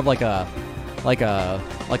just more of like a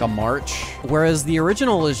march, whereas the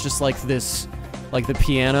original is just like this. Like the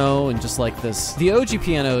piano and just like this. The OG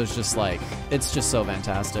piano is just like, it's just so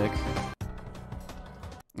fantastic.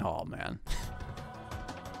 Oh man.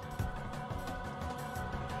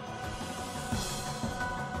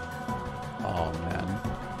 Oh man.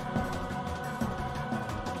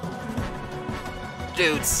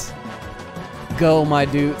 Dudes. Go, my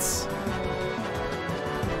dudes.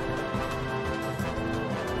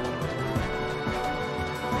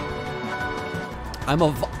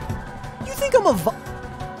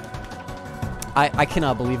 I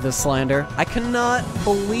cannot believe this slander. I cannot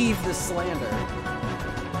believe this slander.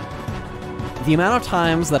 The amount of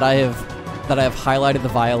times that I have highlighted the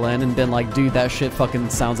violin and been like, dude, that shit fucking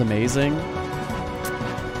sounds amazing.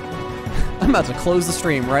 I'm about to close the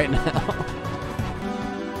stream right now.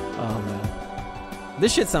 Oh man.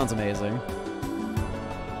 This shit sounds amazing.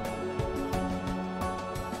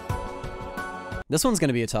 This one's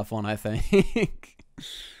gonna be a tough one, I think.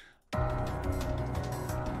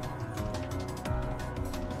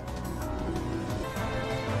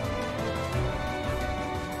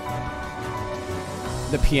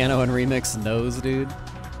 The piano and remix knows, dude.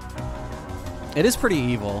 It is pretty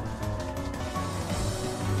evil.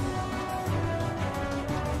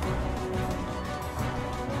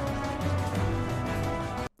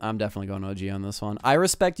 I'm definitely going OG on this one. I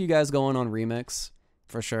respect you guys going on remix,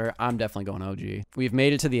 for sure. I'm definitely going OG. We've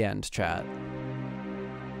made it to the end, chat.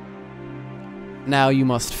 Now you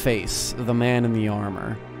must face the man in the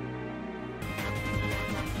armor.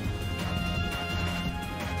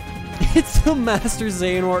 It's the Master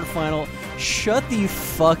Xehanort final. Shut the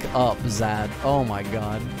fuck up, Zad. Oh my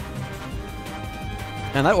god.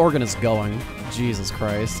 And that organ is going. Jesus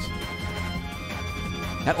Christ.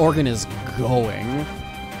 That organ is going.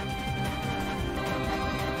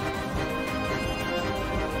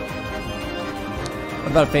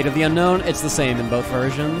 What about Fate of the Unknown? It's the same in both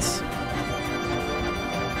versions.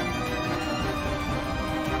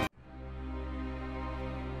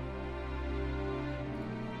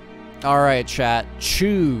 Alright, chat.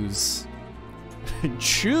 Choose.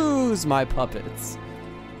 Choose, my puppets.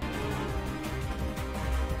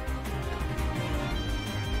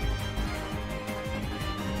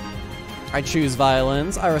 I choose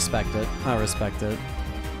violins. I respect it. I respect it.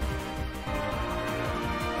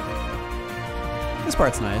 This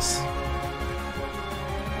part's nice.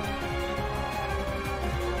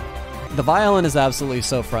 The violin is absolutely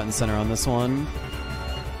so front and center on this one.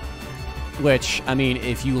 Which, I mean,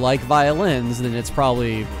 if you like violins, then it's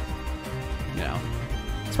probably, you know,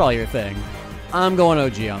 it's probably your thing. I'm going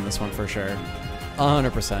OG on this one for sure.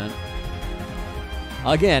 100%.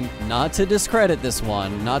 Again, not to discredit this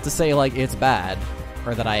one, not to say, like, it's bad,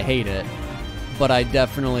 or that I hate it, but I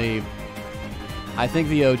think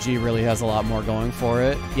the OG really has a lot more going for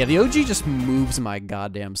it. Yeah, the OG just moves my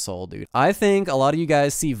goddamn soul, dude. I think a lot of you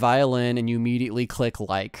guys see violin and you immediately click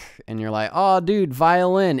like, and you're like, oh, dude,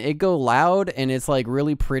 violin, it go loud and it's like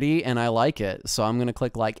really pretty and I like it, so I'm gonna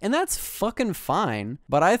click like, and that's fucking fine.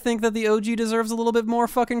 But I think that the OG deserves a little bit more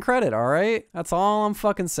fucking credit, all right? That's all I'm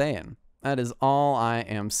fucking saying. That is all I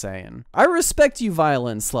am saying. I respect you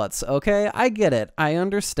violin sluts, okay? I get it. I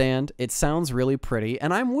understand. It sounds really pretty,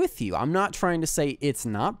 and I'm with you. I'm not trying to say it's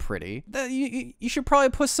not pretty. You should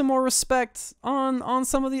probably put some more respect on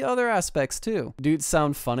some of the other aspects too. Dudes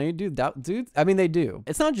sound funny, dude. I mean, they do.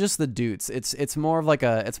 It's not just the dudes. It's more of like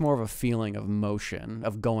it's more of a feeling of motion,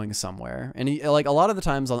 of going somewhere. And like a lot of the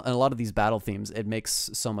times on a lot of these battle themes, it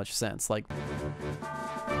makes so much sense. Like,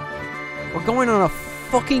 we're going on a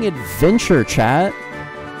fucking adventure, chat.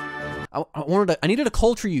 I needed to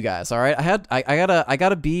culture you guys, all right? I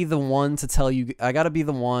gotta be the one to tell you. I gotta be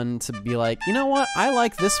the one to be like, you know what? I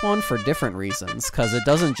like this one for different reasons, because it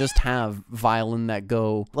doesn't just have violin that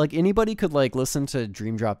go. Like, anybody could like listen to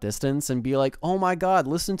Dream Drop Distance and be like, oh my god,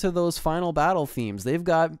 listen to those final battle themes. They've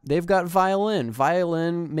got violin.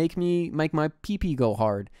 Violin make my pee-pee go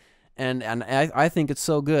hard, and I think it's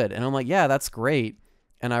so good. And I'm like, yeah, that's great.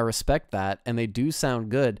 And I respect that, and they do sound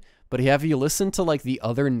good. But have you listened to like the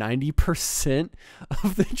other 90%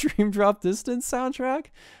 of the Dream Drop Distance soundtrack?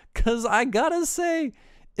 Because I gotta say,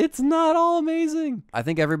 it's not all amazing. I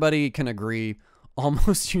think everybody can agree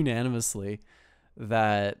almost unanimously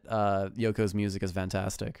that Yoko's music is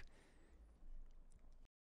fantastic.